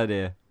fucking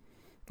idea.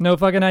 No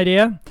fucking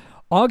idea?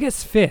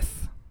 August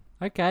 5th.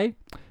 Okay.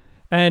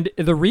 And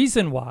the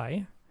reason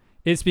why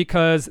is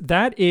because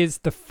that is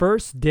the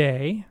first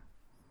day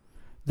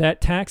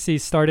that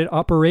taxis started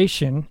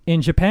operation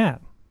in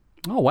Japan.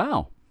 Oh,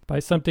 wow. By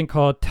something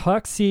called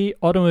Taxi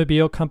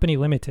Automobile Company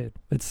Limited.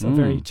 It's a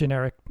very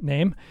generic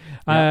name.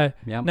 Yep.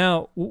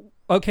 Now,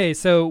 okay,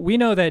 so we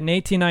know that in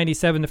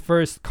 1897, the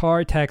first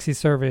car taxi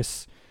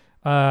service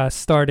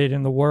started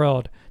in the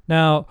world.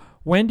 Now,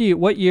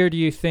 what year do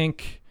you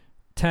think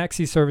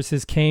taxi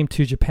services came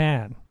to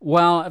Japan?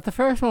 Well, if the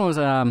first one was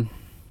the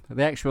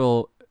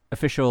actual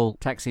official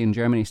taxi in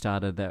Germany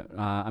started, it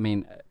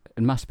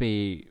must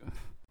be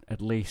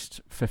at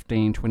least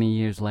 15, 20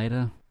 years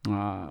later.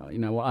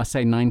 I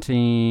say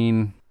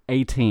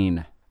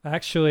 1918.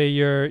 Actually,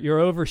 you're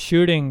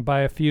overshooting by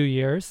a few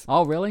years.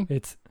 Oh, really?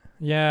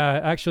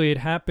 Actually,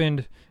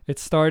 it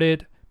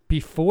started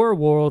before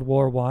World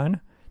War I,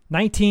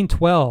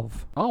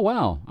 1912. Oh,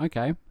 wow.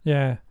 Okay.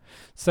 Yeah.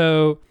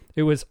 So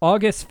it was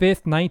August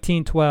 5th,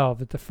 1912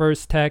 that the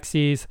first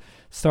taxis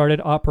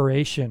started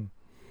operation.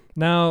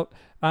 Now,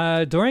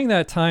 during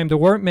that time, there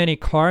weren't many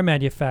car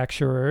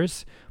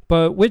manufacturers,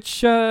 but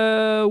which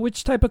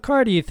type of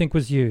car do you think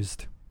was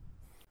used?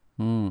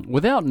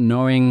 Without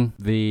knowing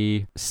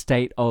the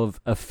state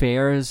of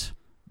affairs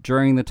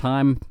during the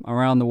time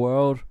around the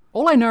world,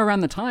 all I know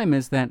around the time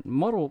is that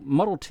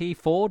Model T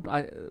Ford,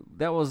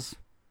 that was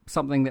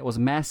something that was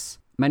mass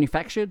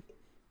manufactured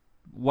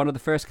one of the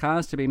first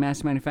cars to be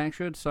mass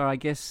manufactured. So I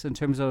guess in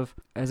terms of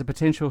as a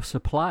potential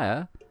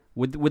supplier,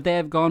 would they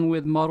have gone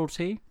with Model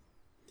T?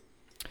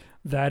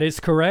 That is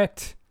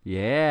correct.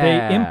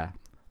 Yeah.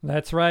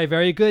 That's right.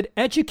 Very good.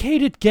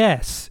 Educated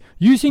guess.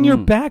 Using your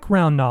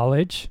background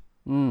knowledge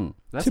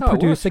That's to how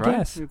produce it works, a right?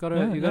 guess. You've got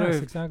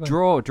to exactly.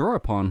 draw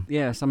upon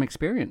some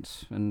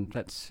experience, and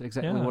that's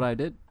exactly what I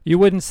did. You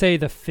wouldn't say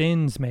the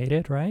Finns made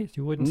it, right?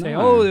 You wouldn't say,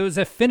 "Oh, it was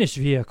a Finnish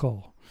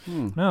vehicle."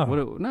 No,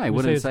 you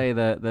wouldn't say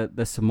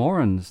the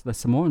Samoans. The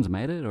Samoans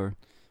made it, or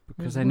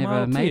because they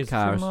never made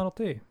cars. Model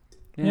T.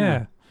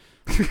 Yeah.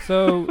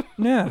 So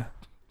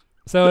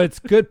so it's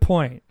a good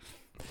point.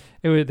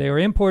 They were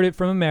imported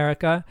from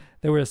America.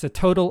 There was a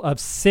total of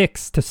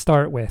 6 to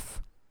start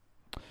with.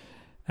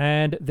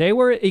 And they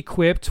were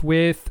equipped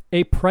with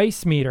a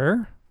price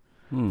meter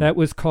that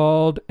was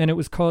called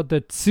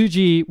the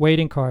Tsuji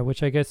waiting car,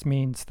 which I guess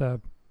means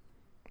the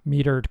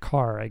metered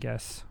car, I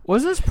guess.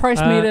 Was this price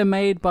meter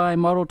made by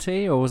Model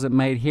T, or was it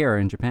made here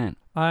in Japan?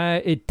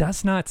 It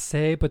does not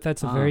say, but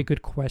that's a very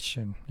good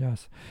question.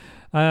 Yes.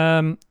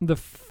 The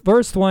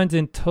first ones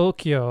in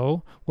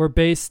Tokyo were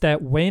based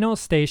at Ueno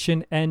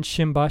Station and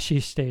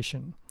Shimbashi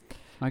Station.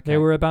 Okay. They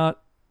were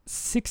about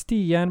 60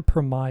 yen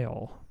per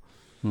mile.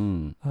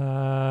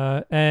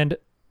 But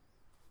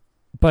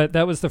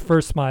that was the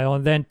first mile,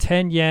 and then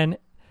 10 yen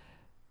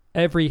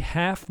every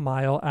half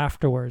mile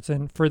afterwards.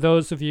 And for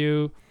those of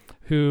you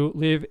who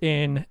live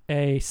in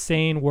a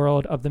sane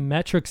world of the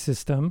metric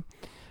system,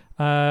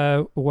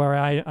 where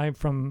I'm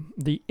from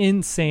the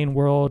insane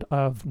world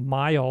of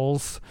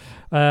miles.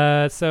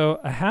 So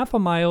a half a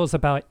mile is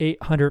about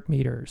 800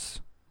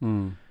 meters.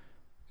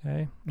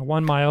 Okay,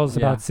 1 mile is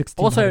about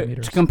 1,600 meters.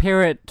 Also, to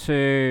compare it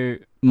to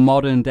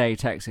modern day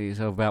taxis,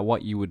 of about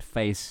what you would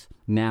face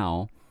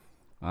now,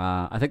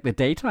 I think the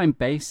daytime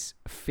base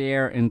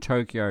fare in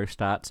Tokyo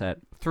starts at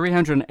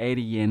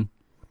 380 yen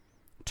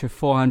to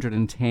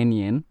 410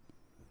 yen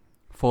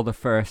for the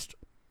first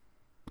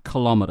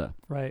kilometer.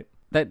 Right.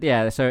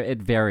 So it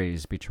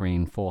varies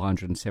between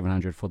 400 and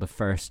 700 for the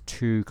first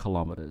 2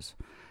 kilometers.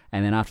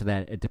 And then after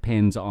that, it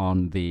depends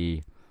on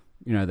the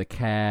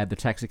cab, the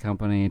taxi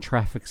company,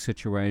 traffic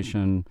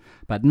situation.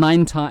 But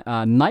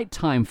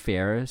nighttime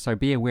fares, so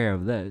be aware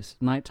of this,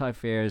 nighttime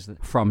fares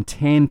from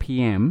 10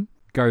 p.m.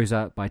 goes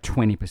up by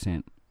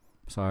 20%.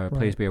 So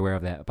please be aware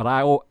of that. But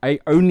I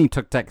only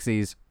took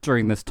taxis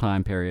during this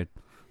time period,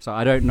 so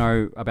I don't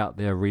know about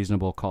their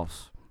reasonable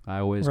costs. I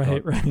always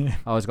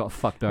got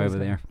fucked over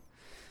there.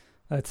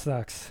 That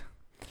sucks.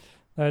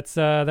 That's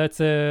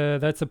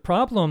a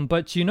problem.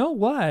 But you know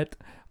what?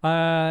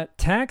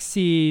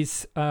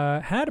 Taxis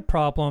had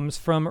problems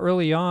from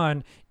early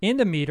on in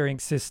the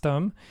metering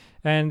system,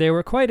 and they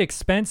were quite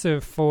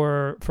expensive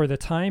for the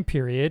time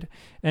period.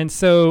 And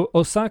so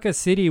Osaka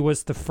City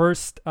was the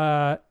first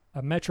a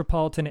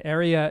metropolitan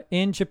area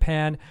in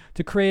Japan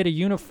to create a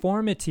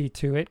uniformity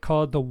to it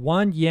called the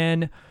 1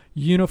 yen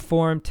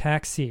uniform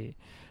taxi,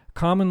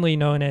 commonly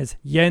known as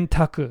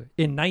Yen-taku,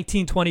 in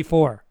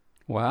 1924.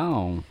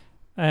 Wow.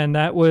 And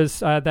that was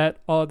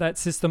that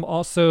system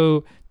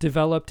also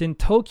developed in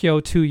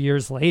Tokyo 2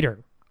 years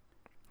later.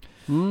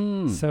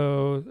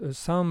 So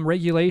some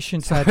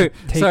regulations had to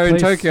take place. So in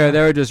Tokyo,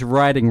 they were just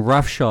riding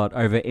roughshod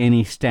over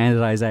any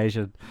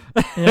standardization.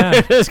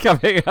 Yeah. Just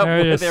coming up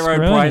with their own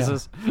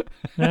prices.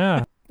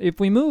 Yeah. If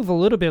we move a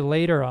little bit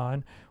later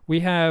on,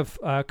 we have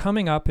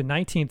coming up in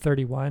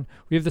 1931,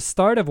 we have the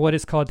start of what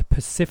is called the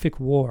Pacific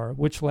War,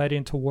 which led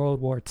into World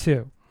War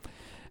II.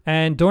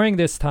 And during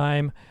this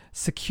time,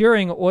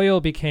 securing oil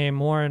became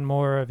more and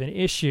more of an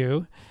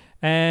issue,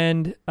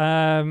 and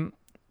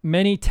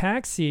many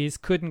taxis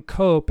couldn't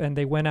cope, and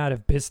they went out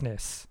of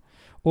business,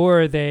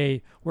 or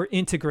they were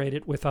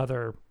integrated with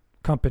other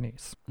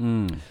companies.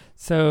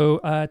 So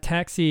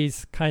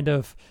taxis kind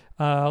of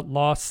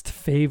lost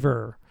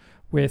favor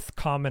with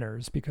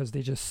commoners because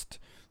they just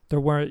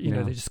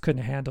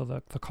couldn't handle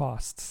the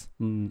costs.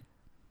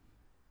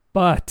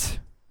 But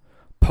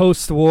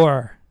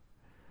post-war,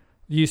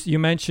 You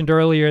mentioned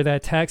earlier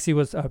that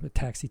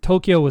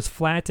Tokyo was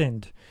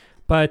flattened,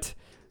 but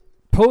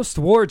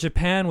post-war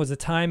Japan was a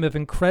time of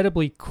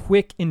incredibly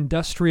quick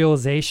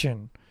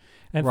industrialization,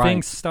 and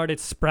things started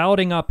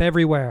sprouting up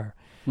everywhere.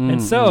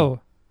 And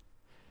so,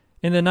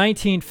 in the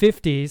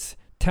 1950s,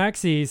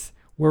 taxis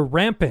were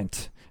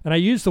rampant. And I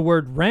use the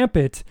word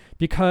rampant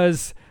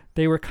because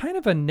they were kind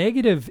of a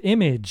negative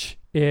image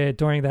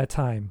during that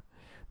time.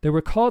 They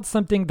were called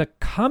something the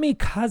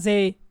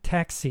kamikaze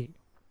taxi.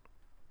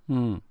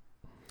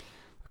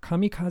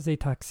 Kamikaze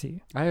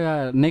taxi.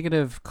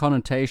 Negative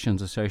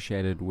connotations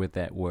associated with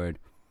that word.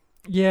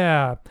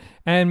 Yeah,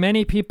 and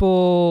many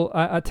people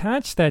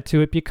attach that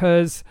to it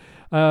because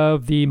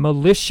of the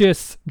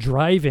malicious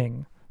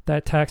driving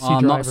that taxi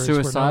drivers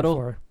were known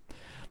for.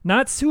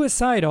 Not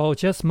suicidal,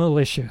 just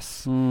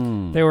malicious.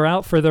 They were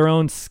out for their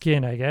own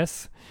skin, I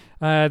guess.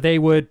 They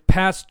would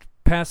pass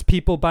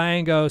people by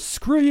and go,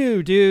 "Screw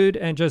you, dude,"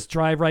 and just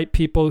drive right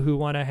people who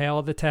want to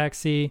hail the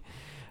taxi.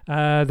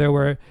 There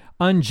were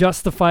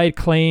unjustified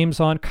claims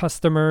on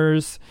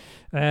customers,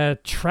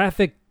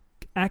 traffic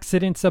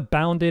accidents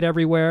abounded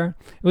everywhere.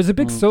 It was a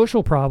big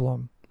social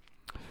problem.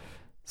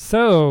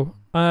 So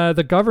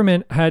the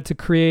government had to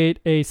create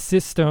a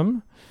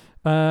system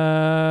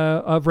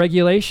of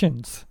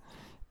regulations.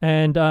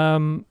 And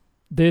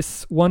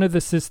one of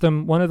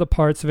the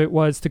parts of it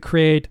was to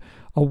create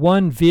a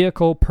one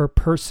vehicle per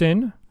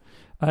person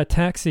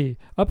taxi.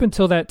 Up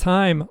until that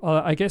time,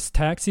 I guess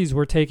taxis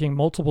were taking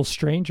multiple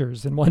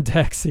strangers in one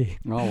taxi.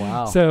 Oh,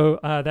 wow. So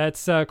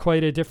that's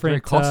quite a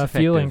different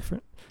feeling.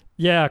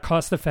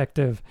 Cost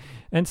effective.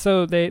 And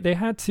so they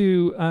had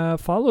to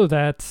follow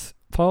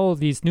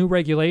these new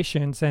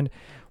regulations. And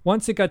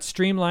once it got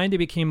streamlined, it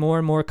became more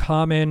and more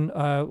common,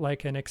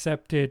 like an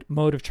accepted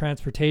mode of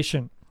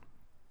transportation.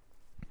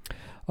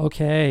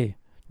 Okay.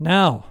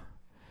 Now,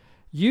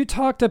 you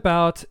talked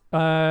about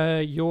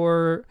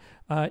your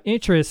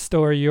interest,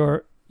 or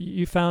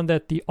you found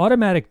that the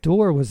automatic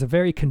door was a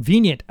very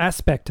convenient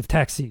aspect of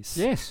taxis.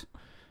 Yes.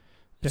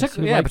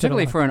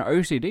 Particularly for an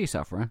OCD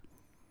sufferer.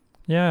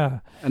 Yeah.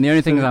 And the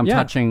only thing that I'm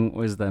touching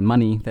was the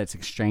money that's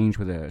exchanged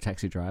with a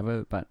taxi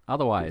driver. But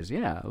otherwise,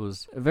 it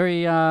was a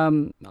very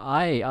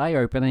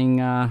eye-opening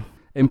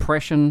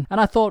impression.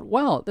 And I thought,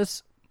 well,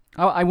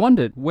 I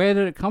wondered, where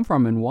did it come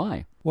from and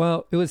why?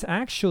 Well, it was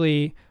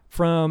actually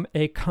from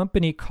a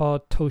company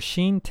called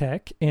Toshin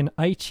Tech in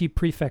Aichi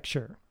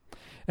Prefecture.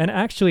 And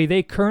actually,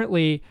 they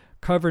currently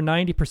cover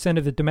 90%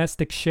 of the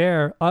domestic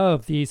share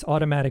of these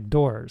automatic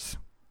doors.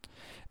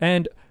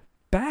 And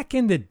back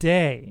in the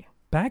day,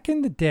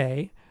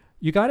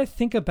 you got to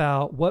think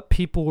about what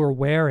people were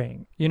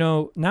wearing.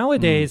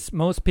 Nowadays,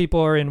 most people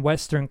are in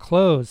Western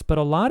clothes, but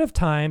a lot of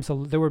times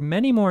there were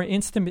many more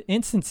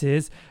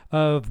instances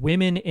of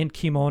women in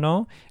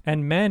kimono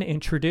and men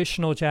in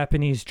traditional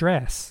Japanese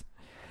dress.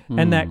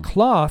 And that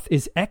cloth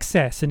is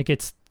excess and it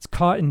gets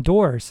caught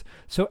indoors.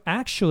 So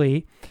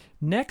actually,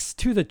 next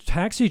to the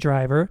taxi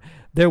driver,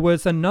 there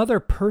was another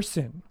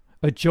person,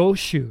 a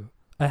joshu,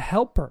 a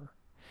helper.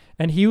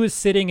 And he was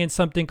sitting in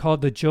something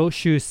called the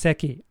joshu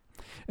seki.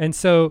 And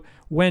so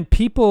when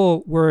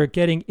people were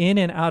getting in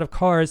and out of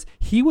cars,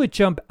 he would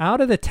jump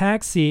out of the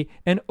taxi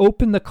and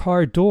open the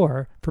car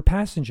door for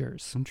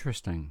passengers.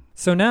 Interesting.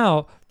 So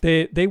now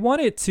they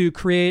wanted to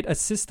create a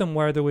system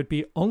where there would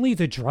be only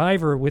the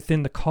driver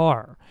within the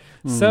car.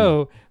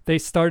 So they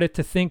started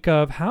to think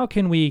of, how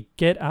can we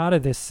get out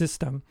of this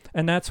system?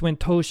 And that's when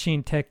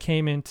Toshin Tech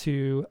came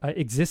into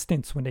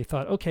existence, when they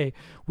thought, okay,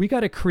 we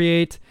got to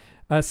create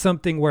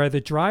something where the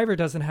driver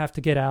doesn't have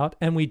to get out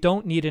and we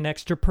don't need an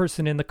extra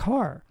person in the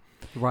car.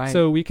 Right.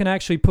 So we can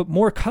actually put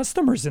more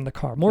customers in the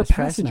car, more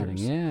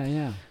passengers.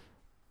 Yeah.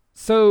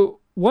 So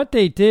what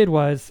they did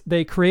was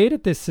they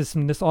created this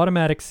system, this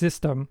automatic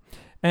system,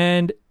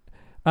 and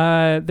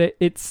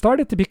it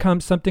started to become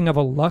something of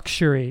a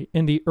luxury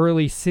in the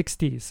early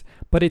 60s,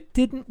 but it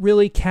didn't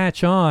really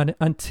catch on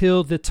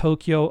until the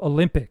Tokyo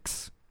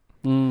Olympics.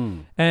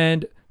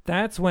 And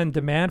that's when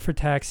demand for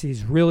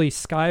taxis really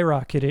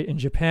skyrocketed in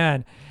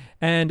Japan.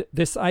 And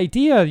this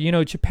idea,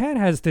 Japan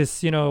has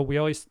this, we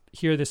always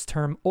hear this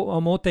term,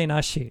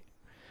 omotenashi,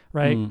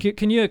 right?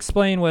 Can you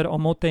explain what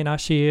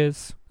omotenashi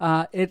is?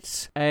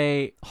 It's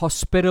a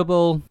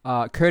hospitable,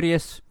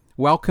 courteous,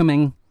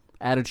 welcoming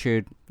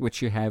attitude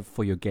which you have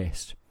for your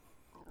guest.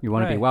 You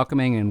want to be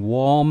welcoming and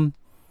warm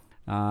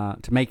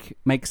to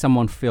make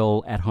someone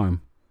feel at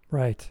home.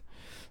 Right.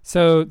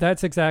 So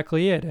that's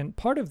exactly it. And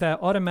part of that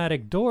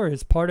automatic door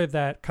is part of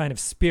that kind of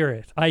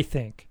spirit, I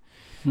think.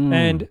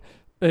 And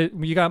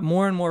you got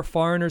more and more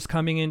foreigners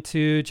coming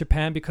into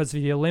Japan because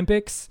of the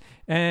Olympics.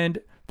 And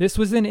this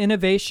was an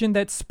innovation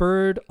that was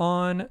spurred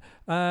on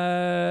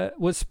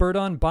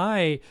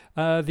by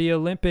the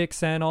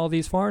Olympics and all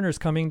these foreigners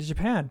coming to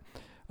Japan.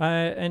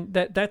 And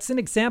that's an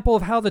example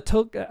of how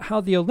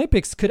the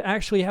Olympics could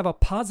actually have a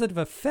positive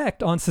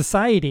effect on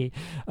society,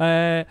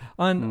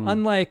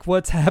 unlike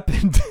what's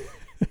happened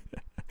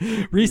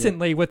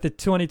recently with the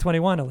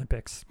 2021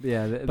 Olympics.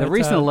 Yeah, the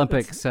recent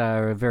Olympics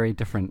are a very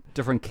different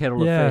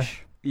kettle of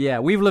fish. Yeah,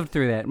 we've lived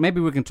through that. Maybe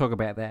we can talk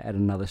about that at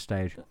another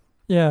stage.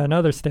 Yeah,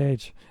 another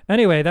stage.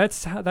 Anyway,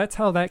 that's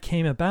how that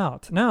came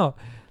about. Now,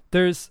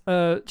 there's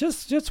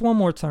just one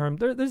more term.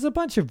 There's a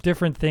bunch of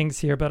different things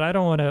here, but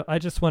I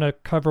just want to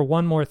cover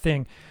one more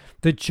thing.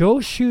 The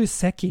joshu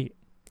seki.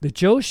 The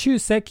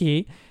joshu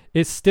seki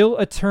is still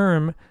a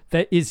term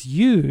that is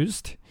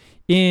used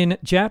in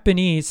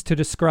Japanese to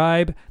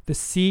describe the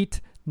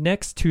seat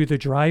next to the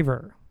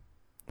driver.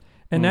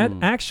 And that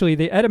actually,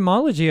 the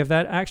etymology of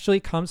that actually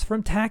comes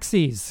from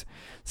taxis.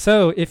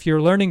 So if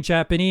you're learning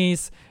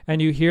Japanese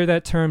and you hear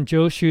that term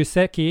joshu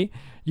seki,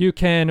 you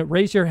can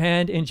raise your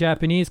hand in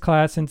Japanese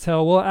class and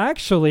tell, well,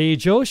 actually,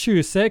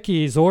 joshu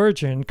seki's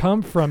origin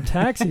come from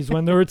taxis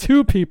when there were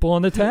two people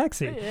on the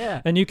taxi.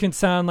 Yeah. And you can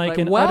sound like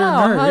an wow, utter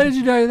nerd. How did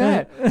you know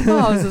that?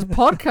 There's this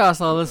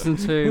podcast I listened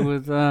to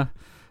with a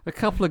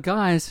couple of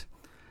guys.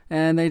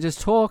 And they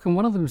just talk, and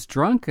one of them's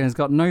drunk and has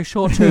got no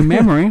short-term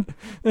memory.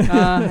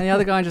 And the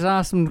other guy just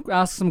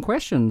asks some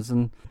questions.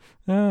 And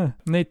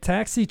they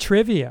taxi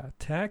trivia.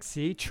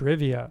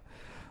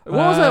 What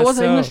was it? Was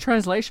it English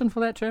translation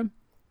for that term?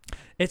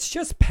 It's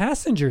just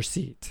passenger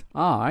seat.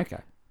 Oh,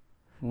 okay.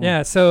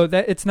 Yeah, so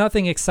that it's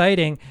nothing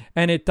exciting,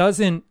 and it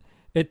doesn't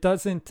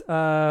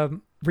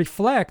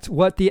reflect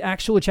what the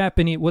actual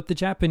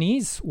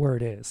Japanese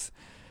word is.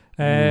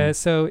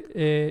 So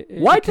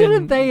why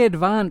didn't they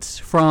advance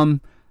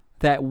from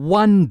that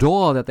one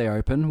door that they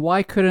open?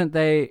 Why couldn't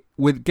they,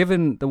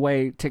 given the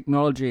way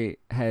technology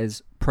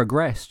has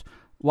progressed,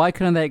 why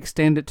couldn't they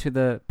extend it to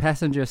the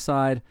passenger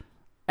side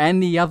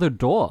and the other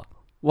door?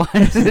 Why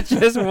is it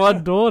just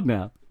one door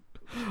now?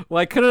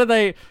 Why couldn't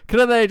they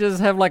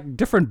just have like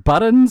different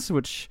buttons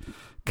which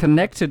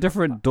connect to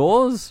different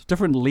doors,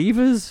 different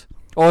levers?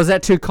 Or is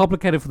that too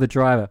complicated for the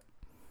driver?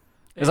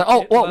 It's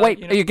like,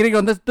 wait, are you getting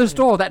on this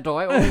door or that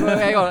door?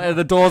 Hang on. And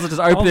the doors are just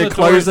opening and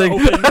closing.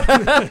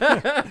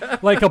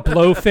 Like a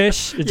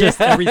blowfish. It just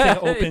everything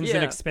opens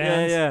and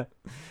expands. Yeah.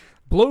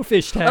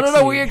 Blowfish taxi. I don't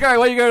know where you go.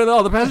 Where you go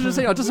to the passenger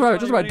seat? Just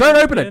right. Don't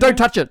open it. Don't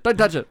touch it.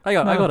 Hang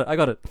on. No. I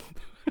got it.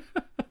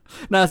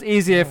 No, it's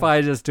easier if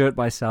I just do it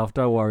myself.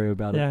 Don't worry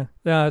about it.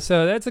 Yeah.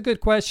 So that's a good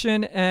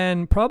question,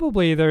 and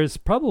there's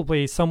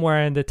probably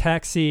somewhere in the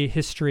taxi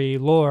history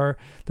lore,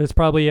 there's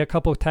probably a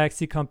couple of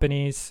taxi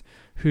companies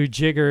who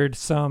jiggered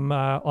some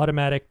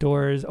automatic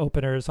doors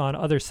openers on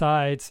other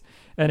sides,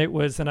 and it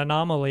was an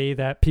anomaly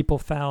that people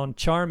found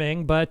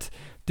charming, but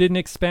wasn't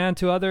extended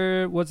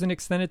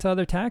to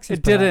other taxis.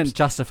 It didn't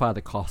justify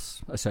the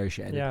costs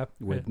associated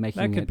with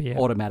making it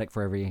automatic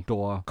for every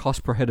door.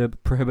 Cost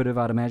prohibitive,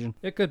 I'd imagine.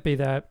 It could be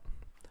that.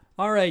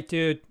 All right,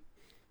 dude.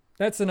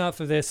 That's enough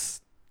of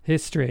this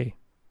history.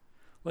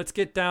 Let's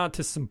get down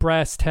to some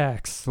brass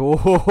tacks.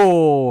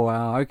 Oh,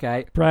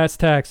 okay. Brass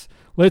tacks.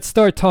 Let's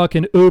start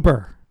talking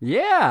Uber.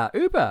 Yeah,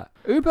 Uber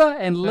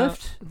and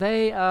Lyft.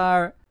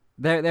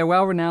 They're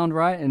well renowned,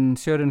 right, in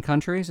certain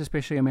countries,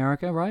 especially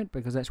America, right,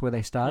 because that's where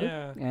they started.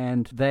 Yeah.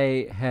 And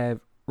they have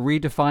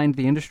redefined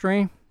the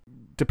industry,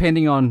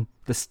 depending on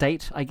the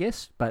state, I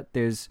guess. But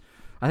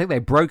I think they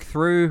broke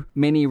through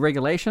many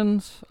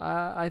regulations,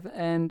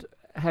 and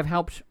have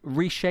helped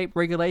reshape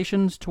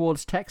regulations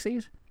towards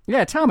taxis.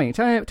 Yeah, tell me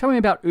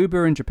about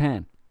Uber in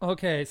Japan.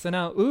 Okay, so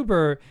now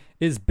Uber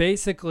is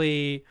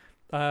basically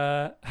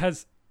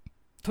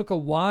took a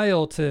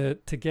while to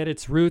get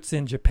its roots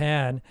in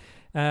Japan.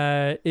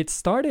 It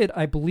started,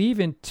 I believe,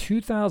 in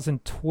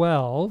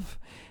 2012,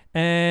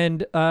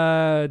 and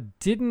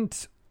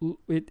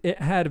it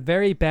had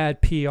very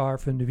bad PR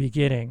from the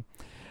beginning,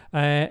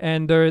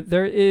 and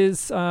there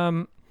is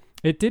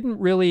it didn't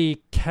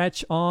really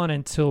catch on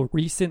until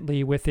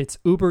recently with its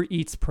Uber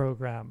Eats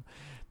program.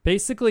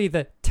 Basically,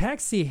 the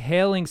taxi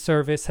hailing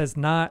service has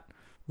not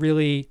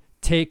really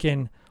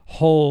taken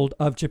hold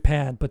of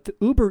Japan, but the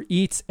Uber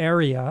Eats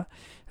area,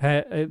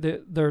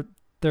 their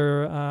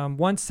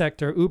one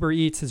sector, Uber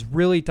Eats, has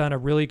really done a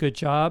really good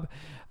job.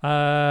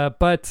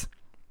 But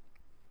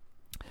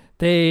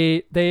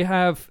they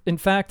have, in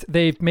fact,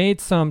 they've made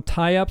some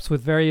tie-ups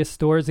with various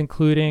stores,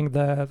 including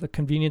the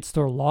convenience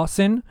store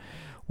Lawson,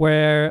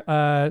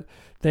 where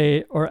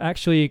they are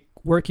actually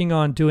working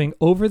on doing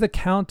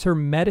over-the-counter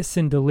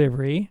medicine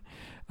delivery,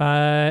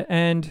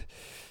 and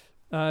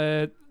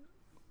the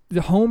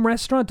home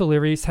restaurant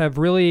deliveries have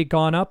really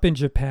gone up in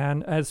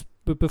Japan.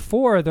 But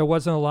before, there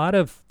wasn't a lot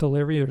of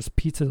delivery. There was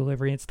pizza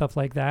delivery and stuff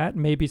like that,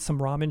 maybe some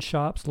ramen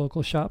shops,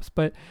 local shops.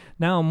 But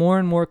now more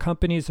and more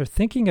companies are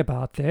thinking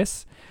about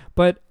this.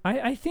 But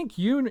I think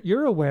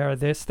you're aware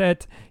of this,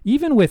 that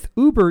even with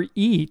Uber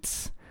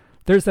Eats,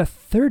 there's a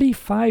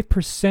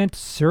 35%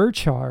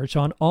 surcharge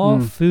on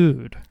all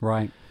food.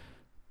 Right.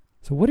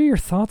 So what are your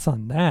thoughts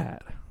on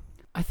that?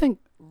 I think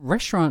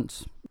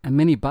restaurants and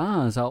many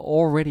bars are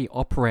already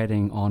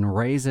operating on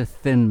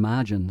razor-thin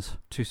margins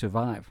to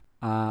survive.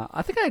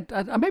 I think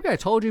maybe I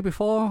told you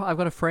before, I've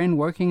got a friend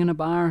working in a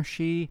bar.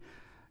 She,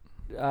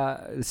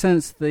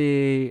 since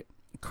the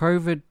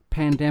COVID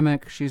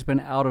pandemic, she's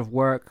been out of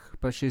work,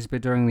 but she's been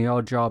doing the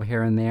odd job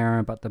here and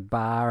there, but the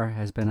bar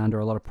has been under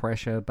a lot of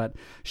pressure. But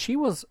she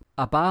was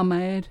a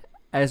barmaid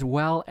as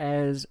well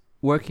as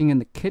working in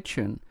the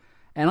kitchen.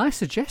 And I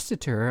suggested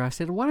to her, I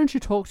said, why don't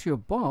you talk to your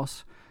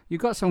boss?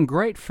 You've got some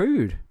great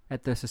food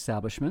at this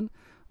establishment.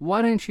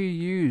 Why don't you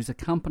use a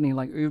company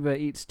like Uber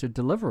Eats to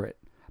deliver it?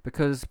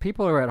 Because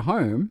people are at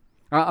home.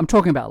 I'm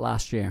talking about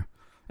last year,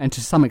 and to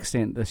some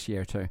extent this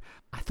year too.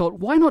 I thought,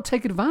 why not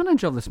take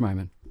advantage of this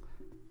moment?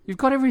 You've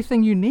got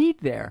everything you need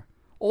there.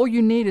 All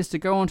you need is to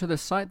go onto the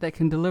site that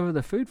can deliver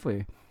the food for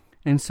you.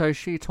 And so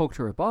she talked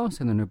to her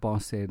boss, and then her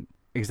boss said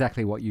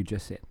exactly what you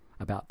just said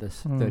about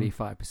this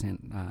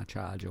 35%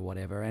 charge or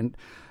whatever. And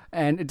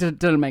it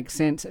didn't make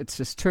sense. It's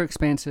just too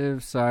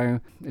expensive, so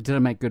it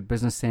didn't make good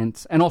business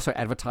sense. And also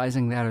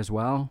advertising that as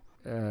well.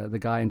 The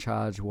guy in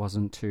charge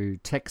wasn't too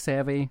tech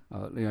savvy,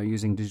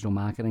 using digital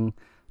marketing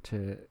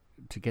to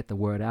get the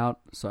word out.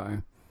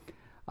 So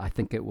I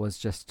think it was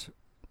just...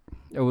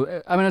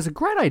 it's a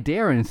great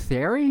idea in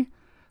theory,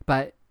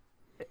 but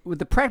with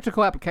the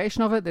practical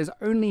application of it, there's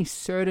only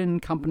certain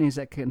companies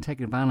that can take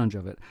advantage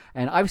of it.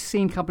 And I've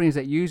seen companies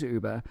that use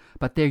Uber,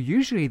 but they're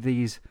usually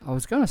these, I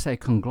was going to say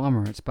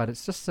conglomerates, but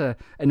it's just an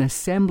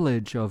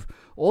assemblage of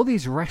all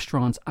these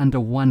restaurants under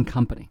one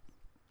company.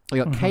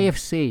 You got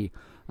KFC,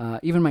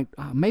 even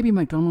maybe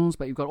McDonald's,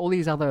 but you've got all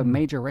these other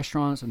major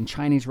restaurants and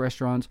Chinese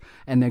restaurants,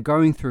 and they're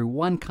going through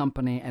one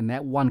company, and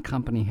that one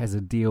company has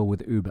a deal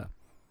with Uber.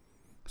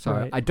 So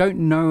Right. I don't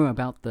know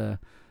about the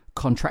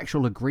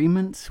contractual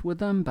agreements with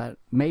them, but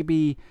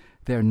maybe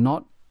they're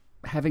not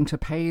having to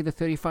pay the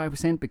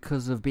 35%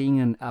 because of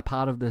being a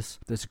part of this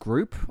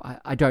group.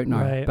 I don't know.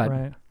 Right, but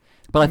right.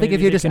 but I think Maybe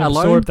if you're they just can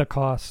alone, absorb the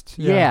cost.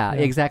 yeah,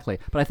 exactly.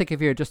 But I think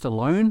if you're just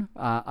alone,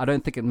 I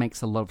don't think it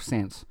makes a lot of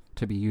sense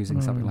to be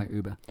using something like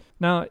Uber.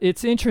 Now,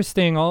 it's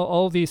interesting,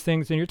 all these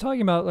things, and you're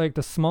talking about like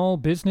the small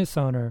business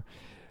owner.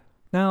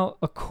 Now,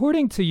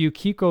 according to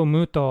Yukiko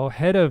Muto,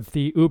 head of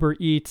the Uber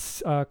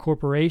Eats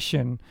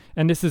Corporation,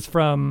 and this is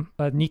from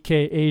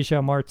Nikkei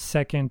Asia, March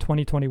 2nd,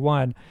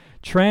 2021,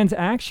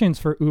 transactions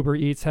for Uber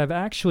Eats have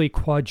actually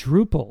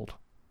quadrupled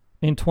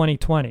in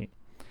 2020.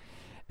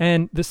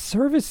 And the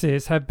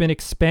services have been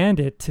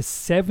expanded to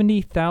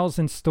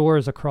 70,000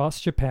 stores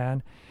across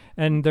Japan.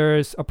 And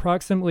there's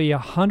approximately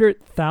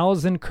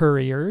 100,000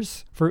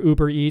 couriers for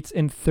Uber Eats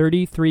in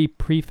 33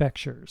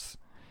 prefectures.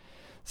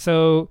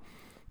 So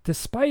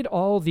despite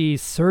all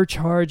these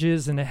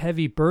surcharges and a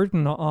heavy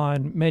burden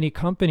on many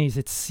companies,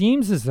 it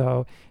seems as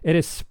though it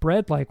has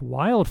spread like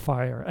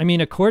wildfire. I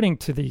mean, according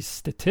to these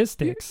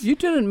statistics. You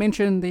didn't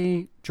mention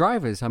the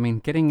drivers. I mean,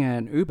 getting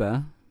an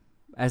Uber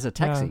as a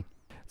taxi. Yeah.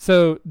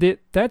 So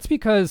that's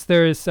because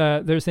there's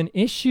an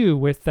issue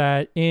with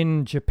that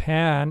in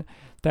Japan,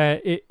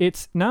 that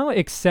it's now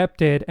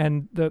accepted,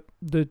 and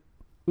the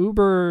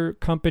Uber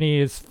company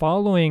is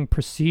following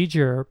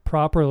procedure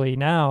properly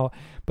now,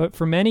 but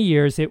for many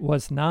years it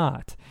was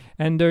not.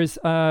 And there's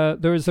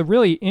a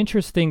really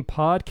interesting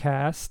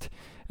podcast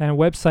and a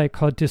website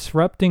called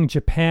Disrupting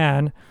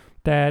Japan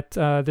that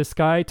this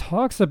guy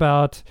talks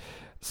about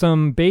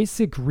some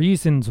basic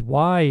reasons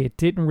why it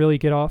didn't really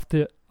get off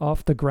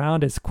the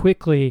ground as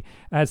quickly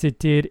as it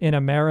did in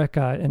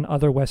America and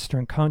other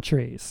Western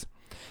countries.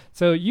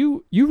 So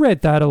you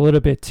read that a little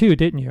bit too,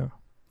 didn't you?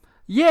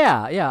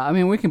 Yeah. I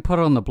mean, we can put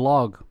it on the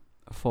blog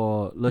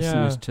for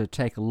listeners to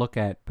take a look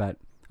at, but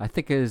I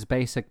think his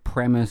basic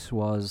premise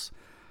was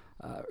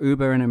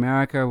Uber in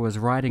America was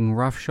riding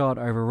roughshod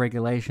over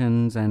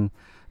regulations, and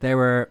they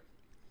were,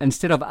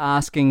 instead of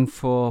asking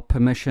for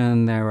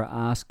permission, they were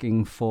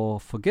asking for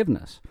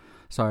forgiveness.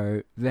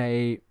 So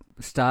they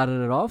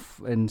started it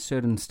off in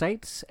certain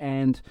states,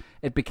 and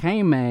it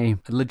became a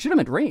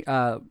legitimate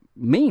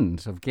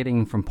means of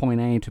getting from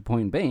point A to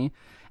point B.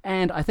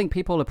 And I think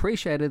people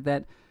appreciated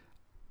that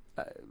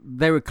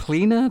they were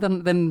cleaner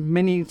than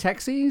many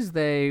taxis.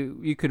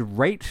 You could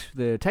rate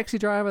the taxi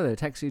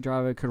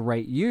driver could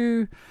rate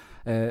you.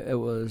 It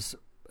was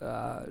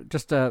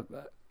just a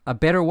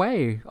better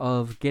way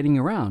of getting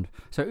around.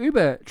 So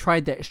Uber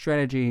tried that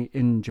strategy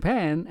in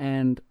Japan,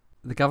 and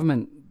the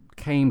government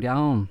came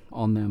down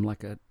on them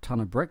like a ton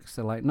of bricks.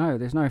 They're like, no,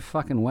 there's no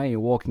fucking way you're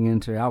walking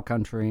into our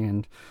country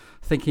and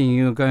thinking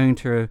you're going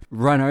to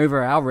run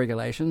over our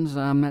regulations.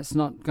 That's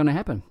not going to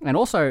happen. And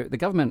also, the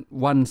government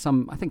won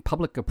some, I think,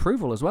 public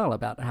approval as well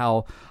about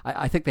how,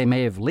 I think they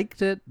may have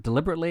leaked it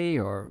deliberately,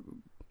 or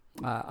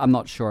I'm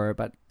not sure,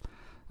 but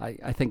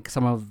I think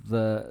some of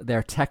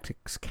their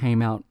tactics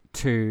came out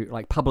to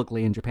like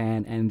publicly in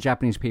Japan, and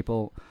Japanese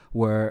people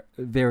were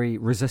very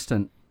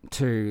resistant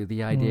to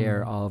the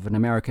idea of an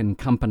American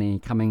company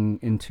coming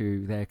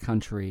into their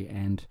country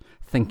and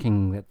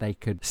thinking that they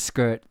could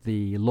skirt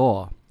the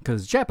law.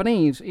 Because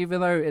Japanese,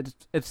 even though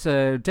it's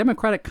a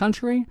democratic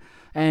country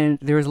and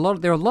there are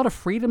a lot of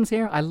freedoms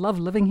here, I love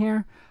living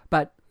here,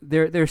 but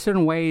there are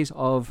certain ways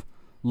of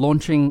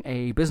launching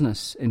a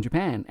business in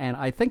Japan, and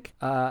I think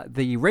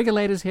the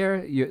regulators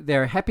here,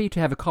 they're happy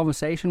to have a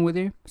conversation with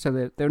you,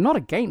 so they're not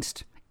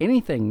against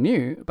anything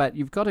new, but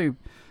you've got to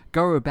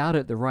go about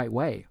it the right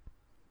way.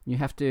 You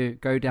have to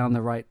go down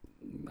the right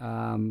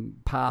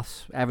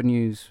paths,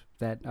 avenues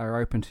that are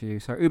open to you.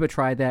 So Uber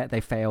tried that,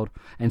 they failed,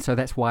 and so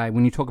that's why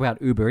when you talk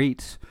about Uber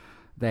Eats,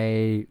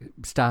 they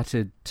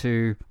started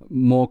to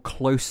more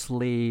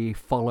closely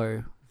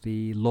follow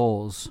the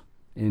laws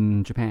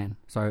in Japan.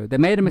 So they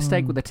made a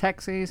mistake with the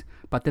taxis,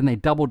 but then they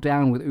doubled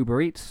down with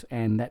Uber Eats,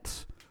 and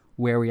that's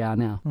where we are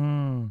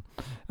now.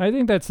 I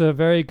think that's a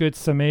very good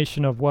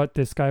summation of what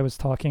this guy was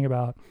talking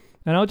about.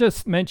 And I'll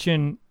just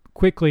mention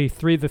quickly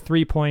the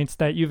three points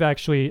that you've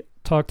actually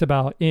talked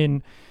about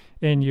in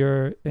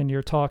your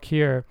talk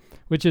here,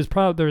 which is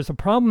there's a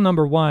problem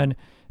number one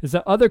is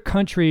that other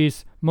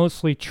countries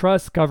mostly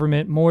trust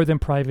government more than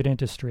private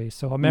industry.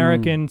 So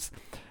Americans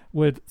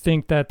would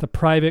think that the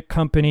private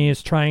company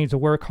is trying to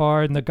work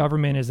hard and the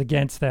government is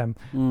against them.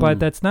 But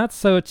that's not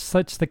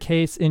such the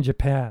case in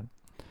Japan,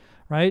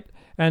 right?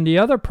 And the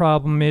other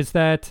problem is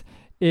that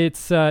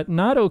it's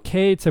not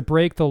okay to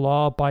break the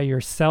law by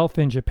yourself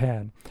in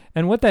Japan.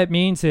 And what that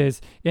means is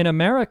in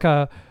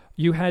America,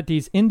 you had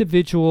these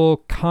individual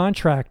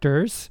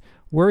contractors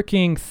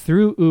working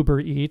through Uber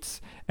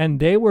Eats, and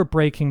they were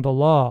breaking the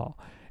law.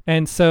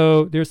 And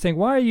so they're saying,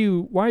 why are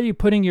you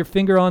putting your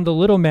finger on the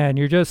little man?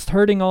 You're just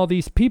hurting all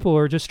these people who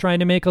are just trying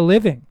to make a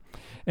living.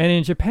 And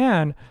in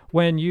Japan,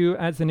 when you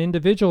as an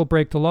individual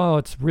break the law,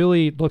 it's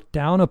really looked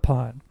down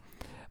upon.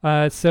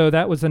 So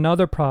that was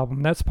another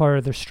problem. That's part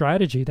of their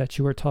strategy that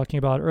you were talking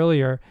about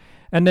earlier.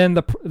 And then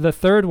the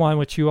third one,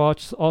 which you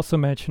also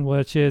mentioned,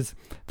 which is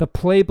the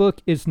playbook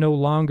is no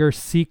longer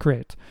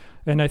secret.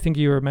 And I think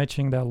you were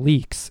mentioning the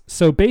leaks.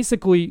 So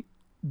basically,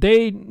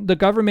 the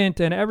government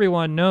and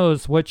everyone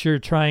knows what you're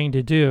trying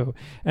to do,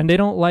 and they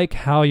don't like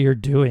how you're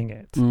doing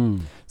it.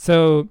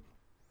 So,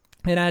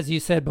 and as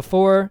you said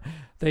before,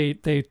 they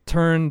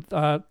turned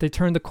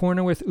the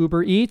corner with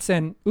Uber Eats,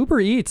 and Uber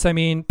Eats. I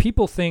mean,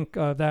 people think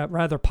that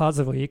rather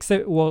positively.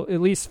 Except, well,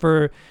 at least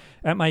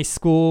at my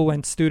school,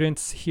 when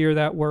students hear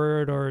that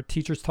word or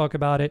teachers talk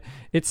about it,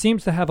 it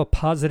seems to have a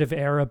positive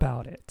air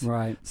about it.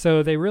 Right.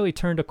 So they really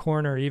turned a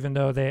corner, even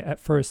though at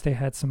first they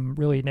had some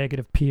really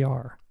negative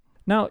PR.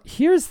 Now,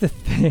 here's the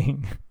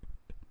thing.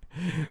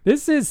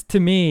 This is, to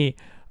me,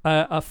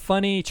 a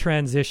funny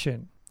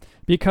transition,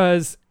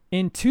 because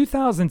in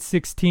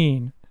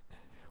 2016,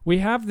 we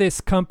have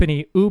this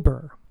company,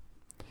 Uber,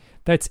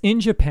 that's in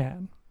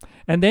Japan,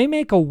 and they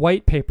make a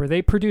white paper.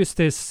 They produce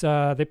this,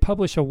 they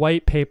publish a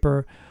white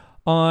paper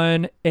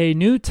on a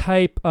new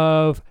type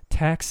of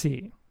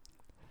taxi,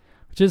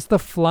 which is the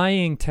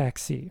flying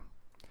taxi.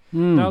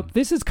 Now,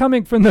 this is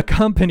coming from the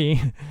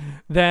company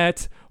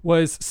that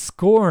was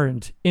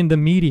scorned in the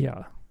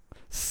media,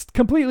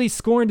 completely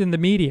scorned in the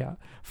media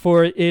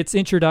for its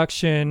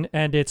introduction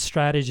and its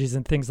strategies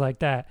and things like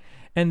that.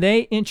 And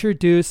they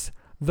introduce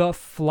the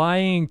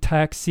flying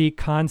taxi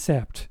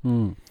concept.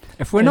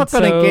 If we're not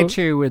going to get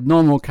you with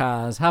normal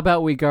cars, how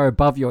about we go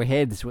above your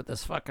heads with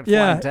this fucking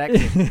flying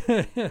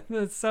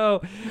taxi?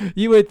 So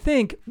you would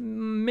think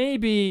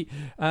maybe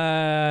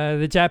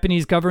the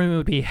Japanese government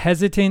would be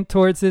hesitant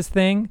towards this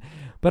thing.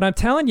 But I'm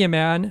telling you,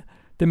 man,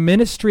 the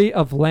Ministry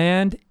of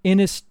Land,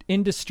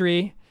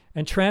 Industry,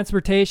 and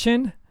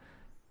Transportation,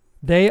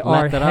 they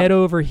are head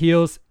over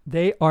heels.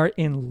 They are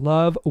in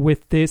love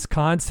with this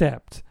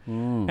concept.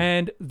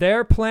 And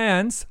their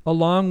plans,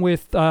 along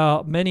with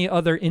many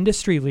other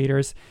industry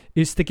leaders,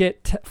 is to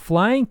get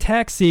flying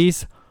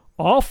taxis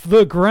off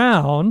the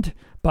ground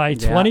by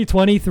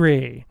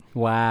 2023.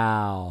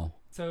 Wow.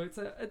 So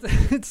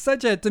it's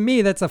such a, to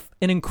me, that's an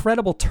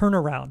incredible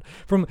turnaround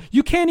from,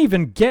 you can't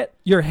even get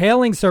your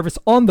hailing service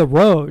on the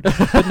road,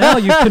 but now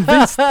you've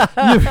convinced,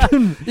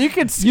 you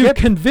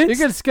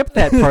can skip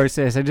that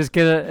process and just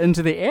get it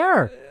into the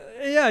air.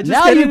 Yeah, just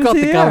now get you've got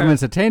the air.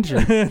 government's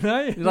attention.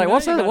 You're like,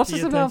 what's the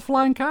this about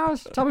flying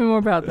cars? Tell me more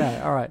about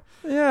that. All right.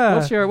 Yeah.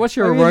 What's your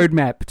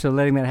roadmap to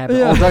letting that happen?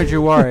 Yeah. Oh, don't you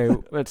worry.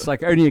 It's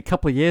like only a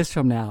couple of years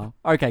from now.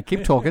 Okay,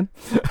 keep talking.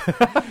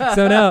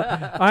 So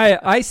now,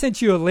 I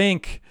sent you a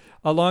link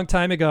a long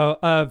time ago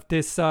of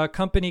this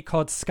company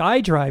called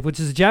SkyDrive,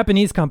 which is a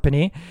Japanese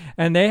company,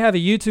 and they have a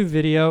YouTube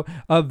video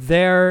of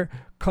their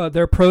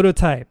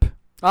prototype.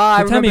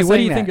 So tell me, what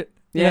do you think?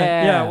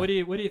 Yeah. What do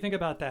you think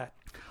about that?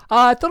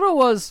 I thought it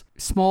was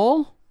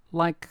small,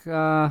 like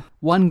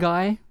one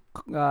guy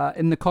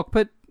in the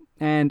cockpit,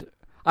 and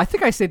I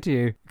think I said to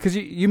you, because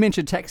you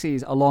mentioned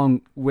taxis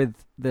along with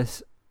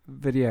this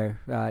video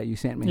you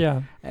sent me.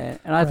 Yeah. And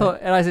I thought,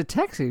 and I said,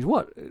 taxis?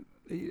 What?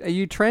 Are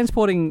you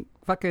transporting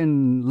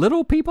fucking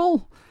little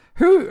people?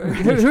 Who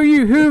have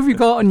you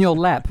got on your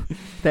lap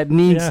that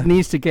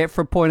needs to get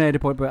from point A to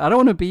point B? I don't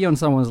want to be on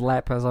someone's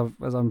lap as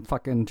I'm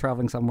fucking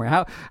traveling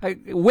somewhere.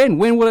 When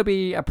will it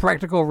be a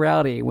practical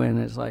reality? When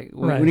it's like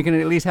when you can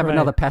at least have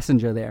another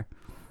passenger there?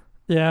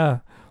 Yeah.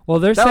 Well,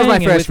 that was my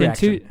first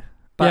reaction.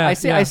 But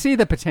I see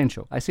the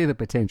potential. I see the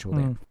potential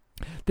there.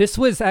 This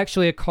was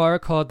actually a car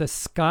called the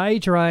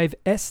SkyDrive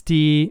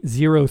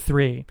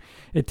SD03.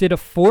 It did a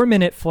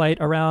 4-minute flight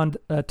around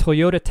a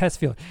Toyota test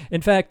field. In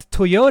fact,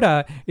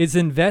 Toyota is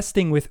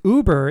investing with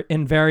Uber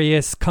in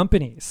various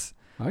companies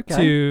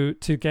to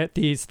get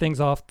these things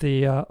off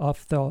the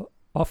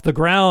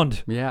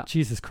ground. Yeah.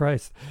 Jesus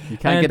Christ. You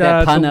can't get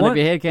that pun out of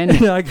your head, can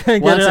you? I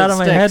can't get it out of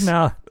my head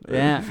now.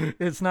 Yeah.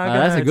 It's not gonna,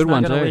 that's a good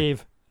one too.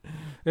 Leave.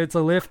 It's a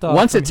liftoff.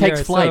 Once it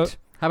takes flight. So,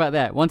 how about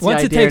that? Once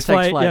it takes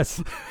flight.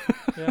 Yes.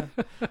 Yeah.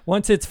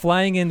 Once it's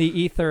flying in the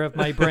ether of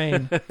my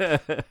brain,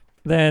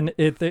 then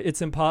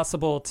it's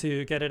impossible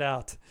to get it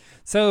out.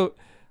 So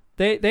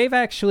they've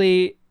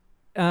actually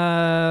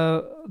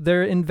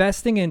they're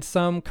investing in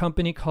some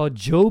company called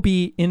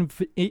Joby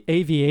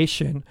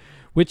Aviation,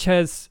 which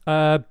has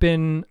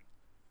been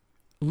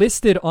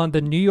listed on the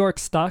New York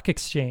Stock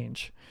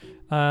Exchange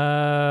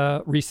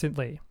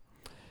recently.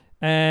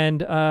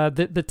 And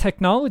the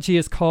technology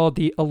is called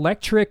the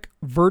electric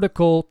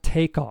vertical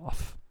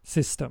takeoff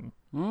system.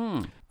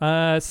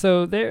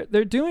 So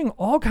they're doing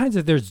all kinds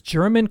of. There's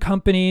German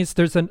companies.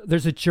 There's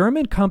a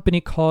German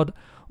company called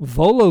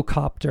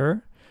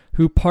Volocopter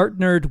who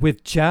partnered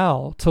with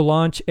JAL to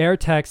launch air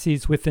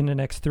taxis within the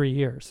next 3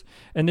 years.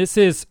 And this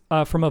is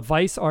from a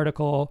Vice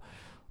article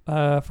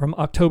from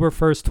October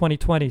 1st,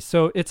 2020.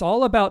 So it's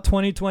all about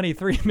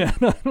 2023, man.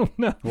 I don't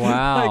know.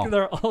 Wow. Like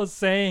they're all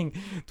saying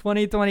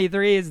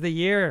 2023 is the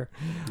year.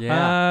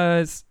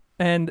 Yeah.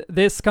 And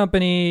this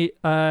company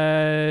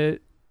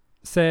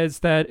says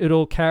that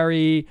it'll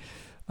carry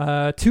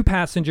two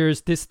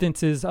passengers,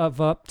 distances of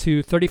up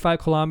to 35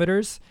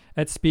 kilometers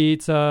at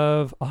speeds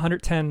of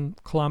 110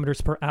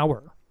 kilometers per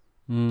hour.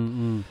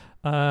 Mm-mm.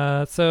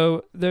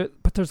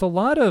 But there's a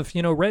lot of,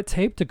 red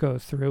tape to go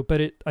through.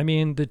 But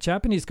the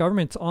Japanese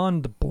government's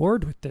on the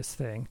board with this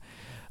thing.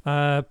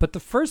 But the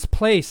first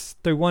place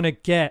they want to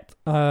get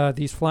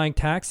these flying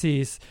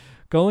taxis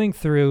going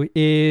through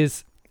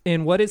is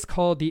in what is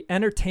called the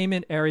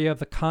entertainment area of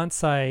the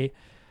Kansai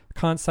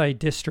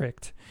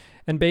district.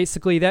 And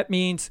basically that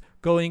means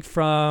going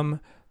from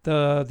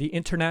the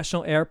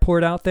international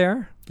airport out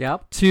there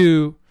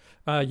to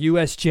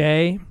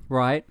USJ.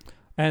 Right.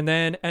 And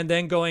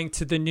then going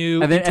to the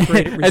new and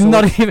integrated resort.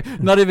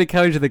 And not even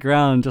coming to the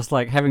ground, just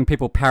like having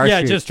people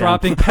parachute. Yeah, just down.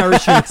 dropping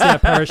parachutes. Yeah,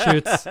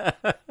 parachutes.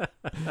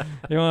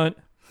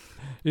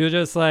 You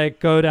just like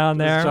go down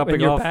there and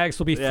your bags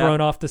will be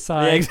thrown off the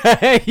side. Yeah,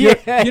 exactly.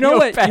 Yeah, you know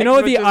what? You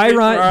know the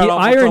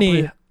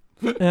irony.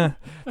 Yeah.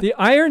 The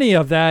irony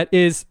of that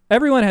is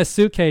everyone has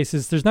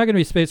suitcases. There's not going to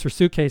be space for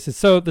suitcases.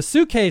 So the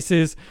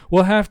suitcases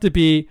will have to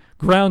be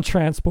ground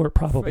transport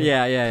probably.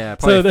 Yeah.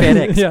 Probably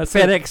FedEx.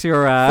 FedEx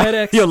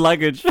your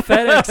luggage.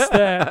 FedEx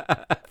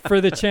that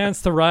for the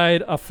chance to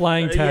ride a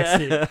flying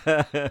taxi.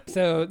 Yeah.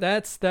 So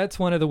that's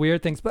one of the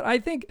weird things. But I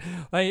think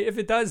if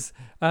it does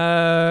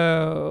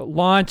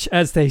launch,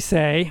 as they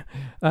say,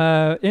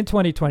 in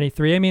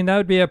 2023, that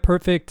would be a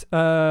perfect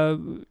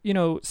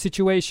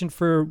situation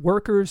for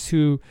workers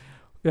who,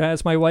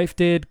 as my wife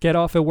did, get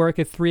off at work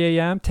at 3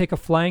 a.m., take a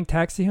flying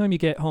taxi home. You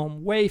get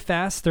home way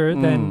faster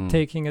than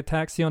taking a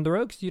taxi on the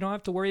road because you don't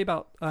have to worry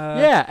about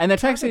and the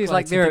taxis,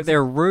 like,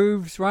 they're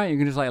roofs, right? You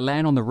can just like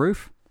land on the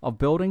roof of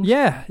buildings.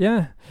 Yeah.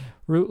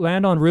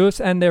 Land on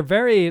roofs, and they'll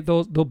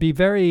be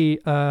very,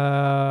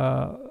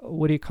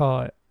 what do you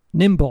call it?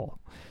 Nimble.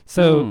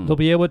 So they'll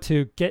be able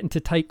to get into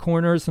tight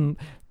corners, and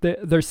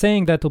they're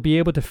saying that they'll be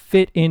able to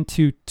fit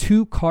into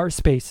 2 car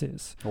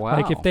spaces. Wow.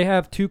 Like if they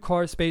have 2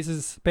 car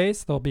space,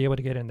 they'll be able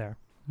to get in there.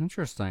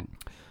 Interesting.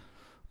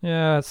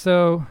 Yeah,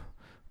 so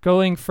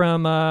going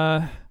from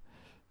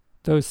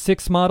those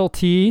 6 Model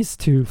Ts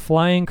to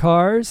flying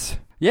cars.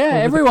 Yeah,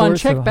 everyone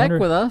check back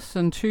with us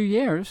in 2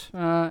 years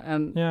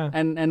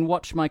and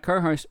watch my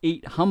co-host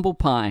eat humble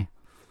pie.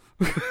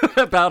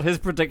 About his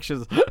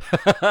predictions.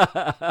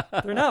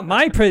 They're not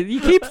my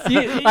you keep.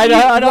 I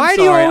know. Why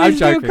do you always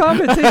do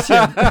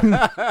competition?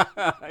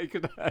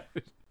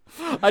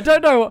 I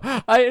don't know.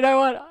 You know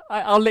what?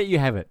 I'll let you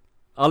have it.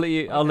 I'll let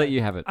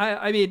you have it.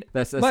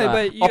 That's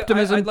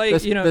optimism.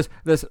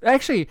 There's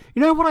actually,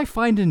 you know what I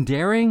find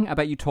endearing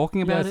about you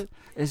talking about it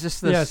is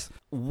just this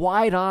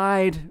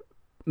wide-eyed,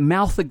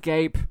 mouth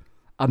agape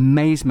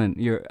amazement.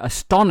 You're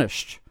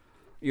astonished.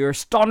 You're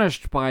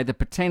astonished by the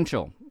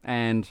potential.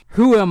 And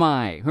who am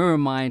I? Who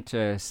am I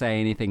to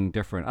say anything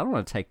different? I don't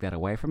want to take that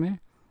away from you.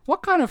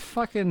 What kind of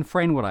fucking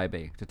friend would I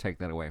be to take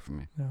that away from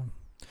you? Yeah.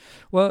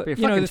 Well, the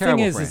thing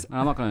is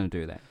I'm not going to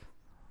do that.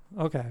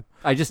 Okay.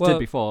 I just did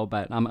before,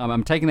 but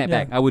I'm taking that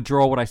back. I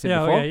withdraw what I said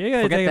before. Okay. You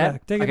gotta Forget take that. it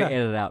back. Take I it can back.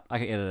 edit it out. I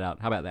can edit it out.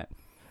 How about that?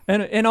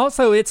 And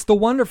also, it's the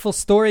wonderful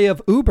story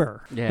of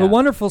Uber. Yeah. The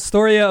wonderful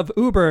story of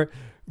Uber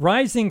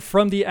rising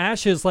from the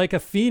ashes like a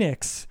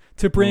phoenix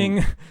to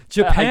bring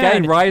Japan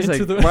again, rising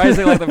like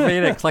the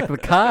phoenix, like the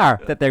car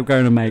that they're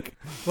going to make.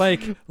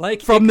 Like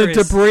from Icarus.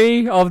 the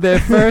debris of their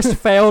first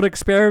failed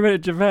experiment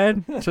in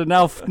Japan to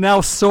now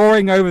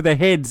soaring over the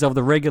heads of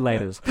the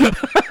regulators.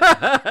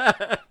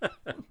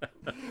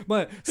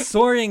 But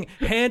soaring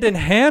hand in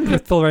hand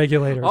with the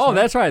regulators. Oh,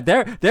 that's right.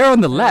 They're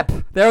on the lap.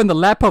 They're on the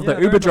lap of the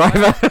Uber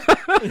driver.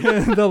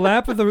 The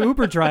lap of the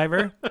Uber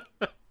driver.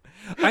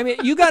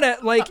 You gotta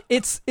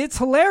it's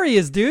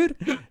hilarious, dude,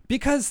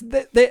 because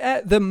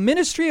the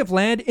Ministry of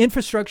Land,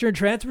 Infrastructure and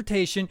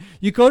Transportation,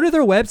 you go to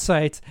their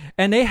websites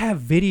and they have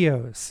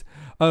videos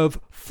of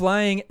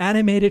flying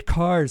animated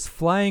cars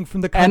flying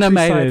from the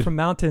countryside, from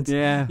mountains.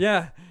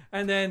 Yeah.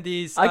 And then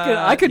these,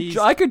 I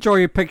could draw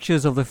you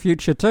pictures of the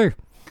future too.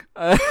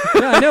 Yeah,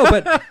 I know,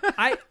 but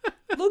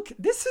look,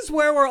 this is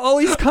where we're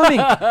always coming.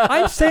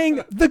 I'm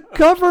saying the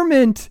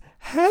government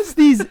has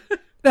these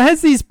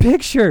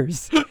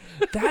pictures.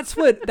 That's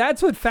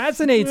what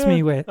fascinates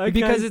me with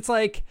because it's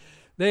like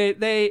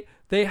they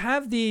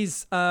have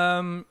these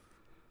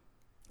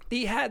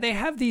they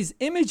have these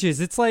images.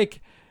 It's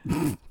like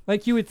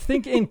you would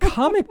think in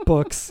comic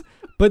books,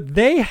 but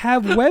they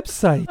have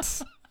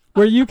websites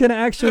where you can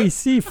actually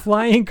see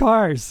flying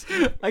cars.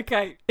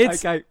 Okay.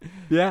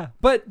 Yeah.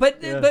 But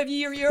you're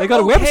they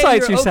got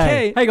websites. You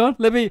say? Okay. Hang on.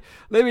 Let me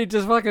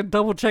just fucking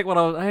double check what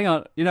I was. Hang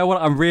on. You know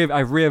what? I've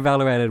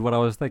reevaluated what I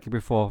was thinking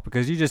before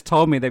because you just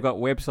told me they've got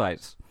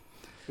websites.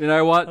 You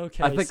know what?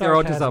 Okay, I think they're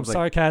onto something.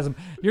 Sarcasm.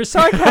 Your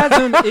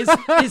sarcasm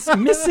is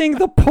missing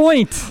the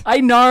point. I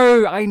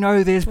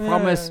know. There's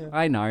promise. Yeah.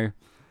 I know.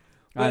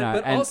 But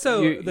and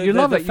also, you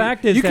love the it.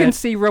 fact you is can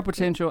see real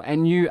potential,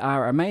 and you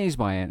are amazed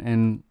by it.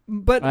 And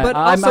but I'm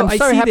also so I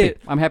see happy.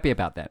 I'm happy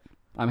about that.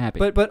 I'm happy.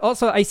 But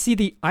also I see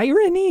the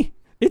irony.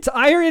 It's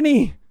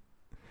irony.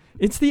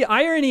 It's the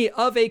irony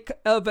of a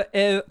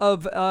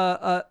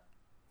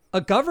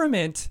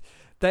government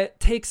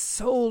that takes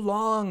so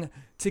long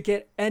to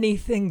get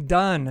anything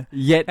done.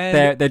 Yet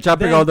And they're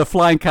jumping then- on the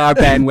flying car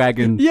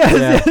bandwagon.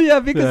 Yes, yeah,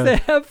 because Yeah. they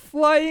have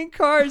flying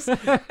cars,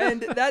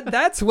 and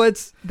that's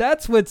what's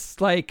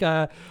like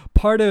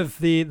part of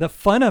the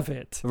fun of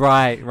it.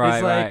 Right.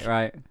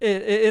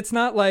 It's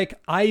not like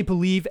I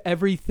believe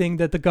everything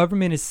that the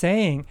government is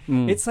saying.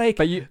 It's like,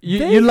 But you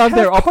they love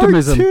their have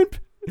optimism. cartoon-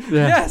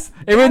 Yeah. Yes,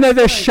 Even though that's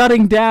they're right.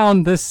 shutting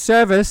down this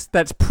service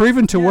that's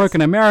proven to work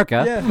in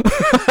America.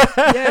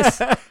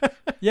 Yeah.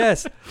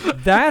 yes.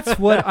 That's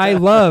what I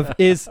love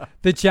is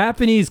the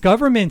Japanese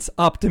government's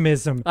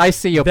optimism. I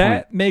see your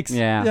That point. makes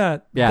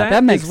that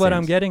makes is what sense.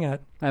 I'm getting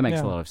at. That makes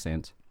Yeah. a lot of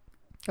sense.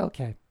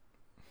 Okay.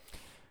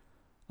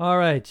 All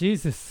right,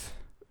 Jesus.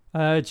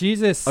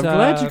 Jesus. I'm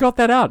glad you got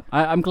that out.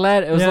 I'm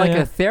glad it was Yeah, like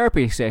yeah. a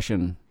therapy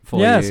session for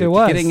Yes, you. it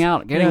was. Getting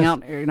out,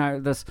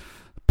 Yes. this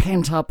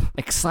pent up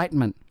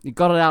excitement. You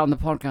got it out in the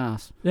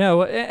podcast. Yeah,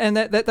 well, and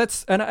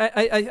that's and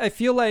I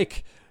feel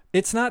like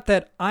it's not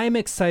that I'm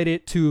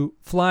excited to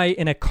fly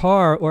in a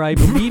car or I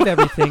believe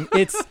everything.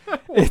 It's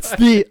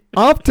the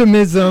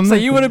optimism. So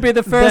you want to be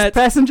the first that-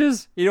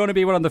 passengers? You don't want to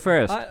be one of the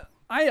first?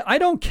 I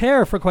don't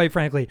care, for quite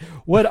frankly.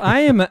 What I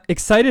am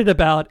excited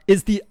about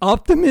is the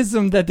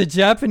optimism that the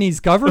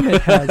Japanese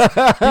government has,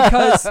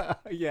 because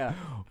yeah.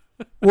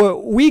 well,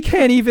 we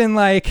can't even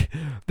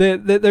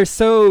they're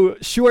so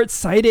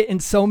short-sighted in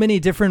so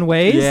many different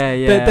ways.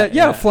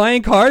 Yeah.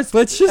 Flying cars.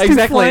 Let's just do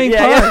Exactly, flying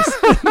yeah,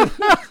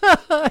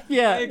 cars.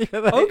 yeah.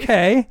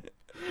 Okay.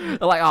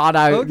 Like, oh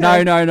no,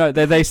 Okay. no.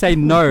 They say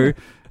no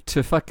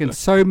to fucking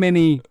so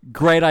many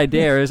great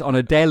ideas on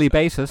a daily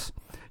basis.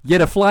 Yet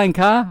a flying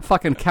car,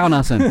 fucking count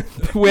us in.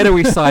 Where do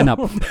we sign up?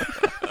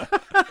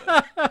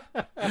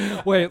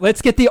 Wait,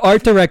 let's get the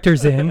art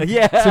directors in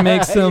to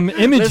make some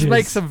images. Let's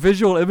make some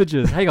visual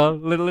images. Hang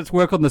on, let's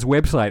work on this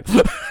website.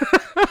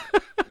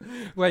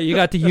 Wait, you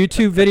got the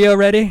YouTube video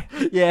ready?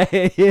 yeah.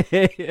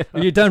 Are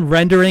you done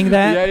rendering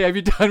that? Yeah, have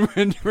you done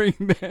rendering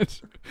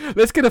that?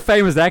 Let's get a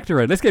famous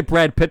actor in. Let's get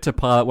Brad Pitt to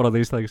pilot one of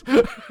these things.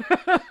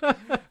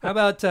 How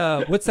about,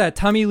 what's that,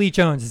 Tommy Lee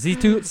Jones? Is he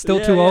still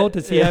Yeah, too yeah, old?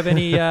 Does he have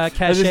any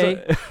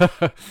cachet?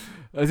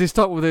 Has he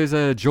stopped with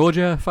his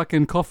Georgia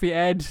fucking coffee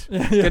ad?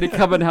 Can he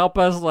come and help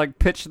us,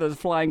 pitch this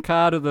flying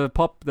car to the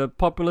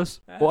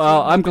populace?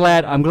 Well, I'm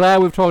glad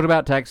we've talked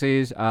about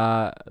taxis.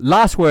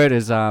 Last word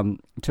is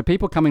to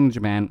people coming to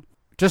Japan,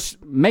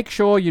 just make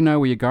sure you know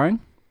where you're going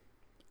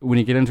when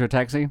you get into a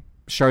taxi.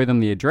 Show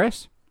them the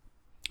address.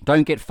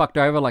 Don't get fucked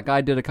over like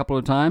I did a couple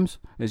of times,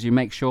 as you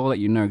make sure that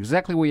you know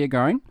exactly where you're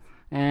going.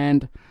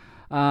 And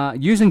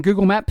using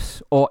Google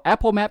Maps or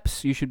Apple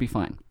Maps, you should be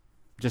fine.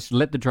 Just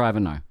let the driver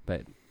know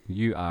that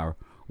you are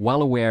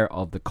well aware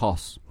of the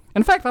costs.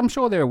 In fact, I'm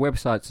sure there are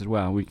websites as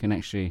well where you can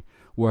actually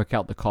work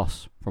out the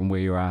costs from where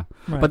you are.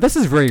 Right. But this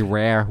is very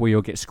rare where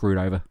you'll get screwed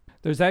over.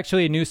 There's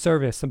actually a new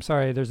service.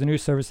 There's a new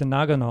service in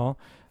Nagano.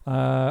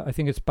 I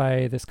think it's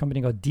by this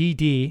company called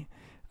DD.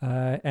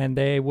 And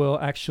they will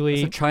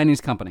actually... It's a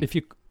Chinese company.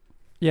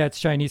 Yeah, it's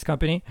a Chinese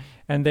company.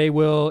 And they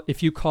will,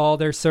 if you call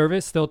their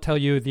service, they'll tell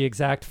you the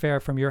exact fare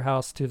from your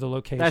house to the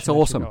location. That's that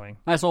you're awesome. going.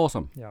 That's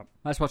awesome. Yeah.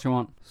 That's what you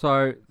want.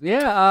 So,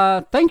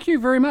 yeah, thank you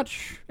very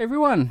much,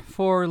 everyone,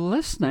 for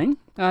listening.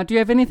 Do you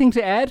have anything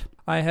to add?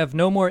 I have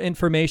no more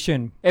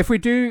information. If we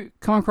do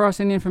come across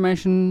any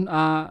information,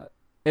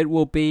 it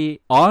will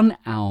be on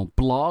our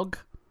blog.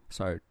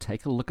 So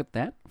take a look at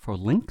that for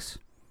links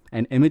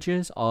and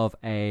images of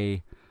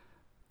a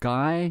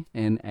guy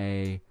in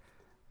a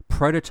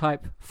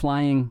prototype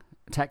flying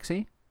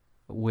taxi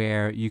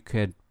where you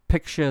could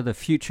picture the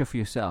future for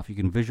yourself. You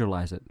can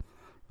visualize it.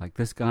 Like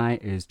this guy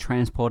is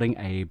transporting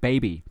a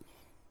baby.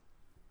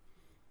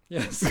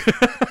 Yes.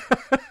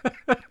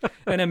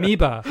 An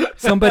amoeba.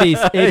 Somebody's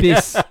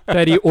ibis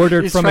that he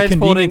ordered He's from a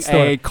transporting convenience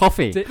store. a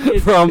coffee It-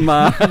 from...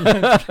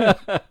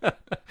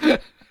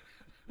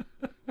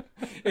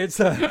 It's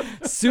a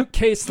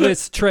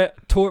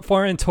suitcaseless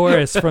foreign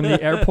tourist from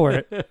the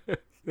airport.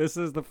 This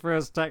is the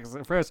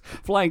first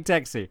flying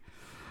taxi.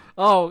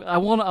 Oh, I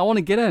want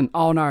to get in.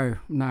 Oh no.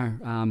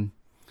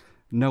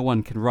 No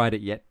one can ride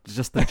it yet. It's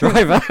just the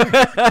driver.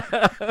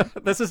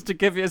 This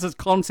is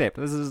concept.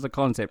 This is the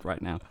concept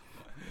right now.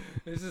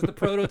 This is the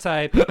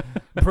prototype.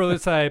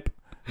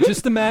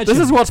 Just imagine.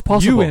 This is what's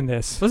possible. You in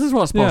this. This is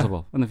what's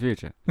possible in the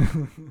future.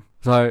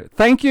 So,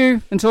 thank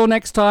you. Until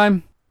next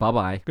time. Bye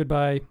bye.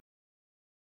 Goodbye.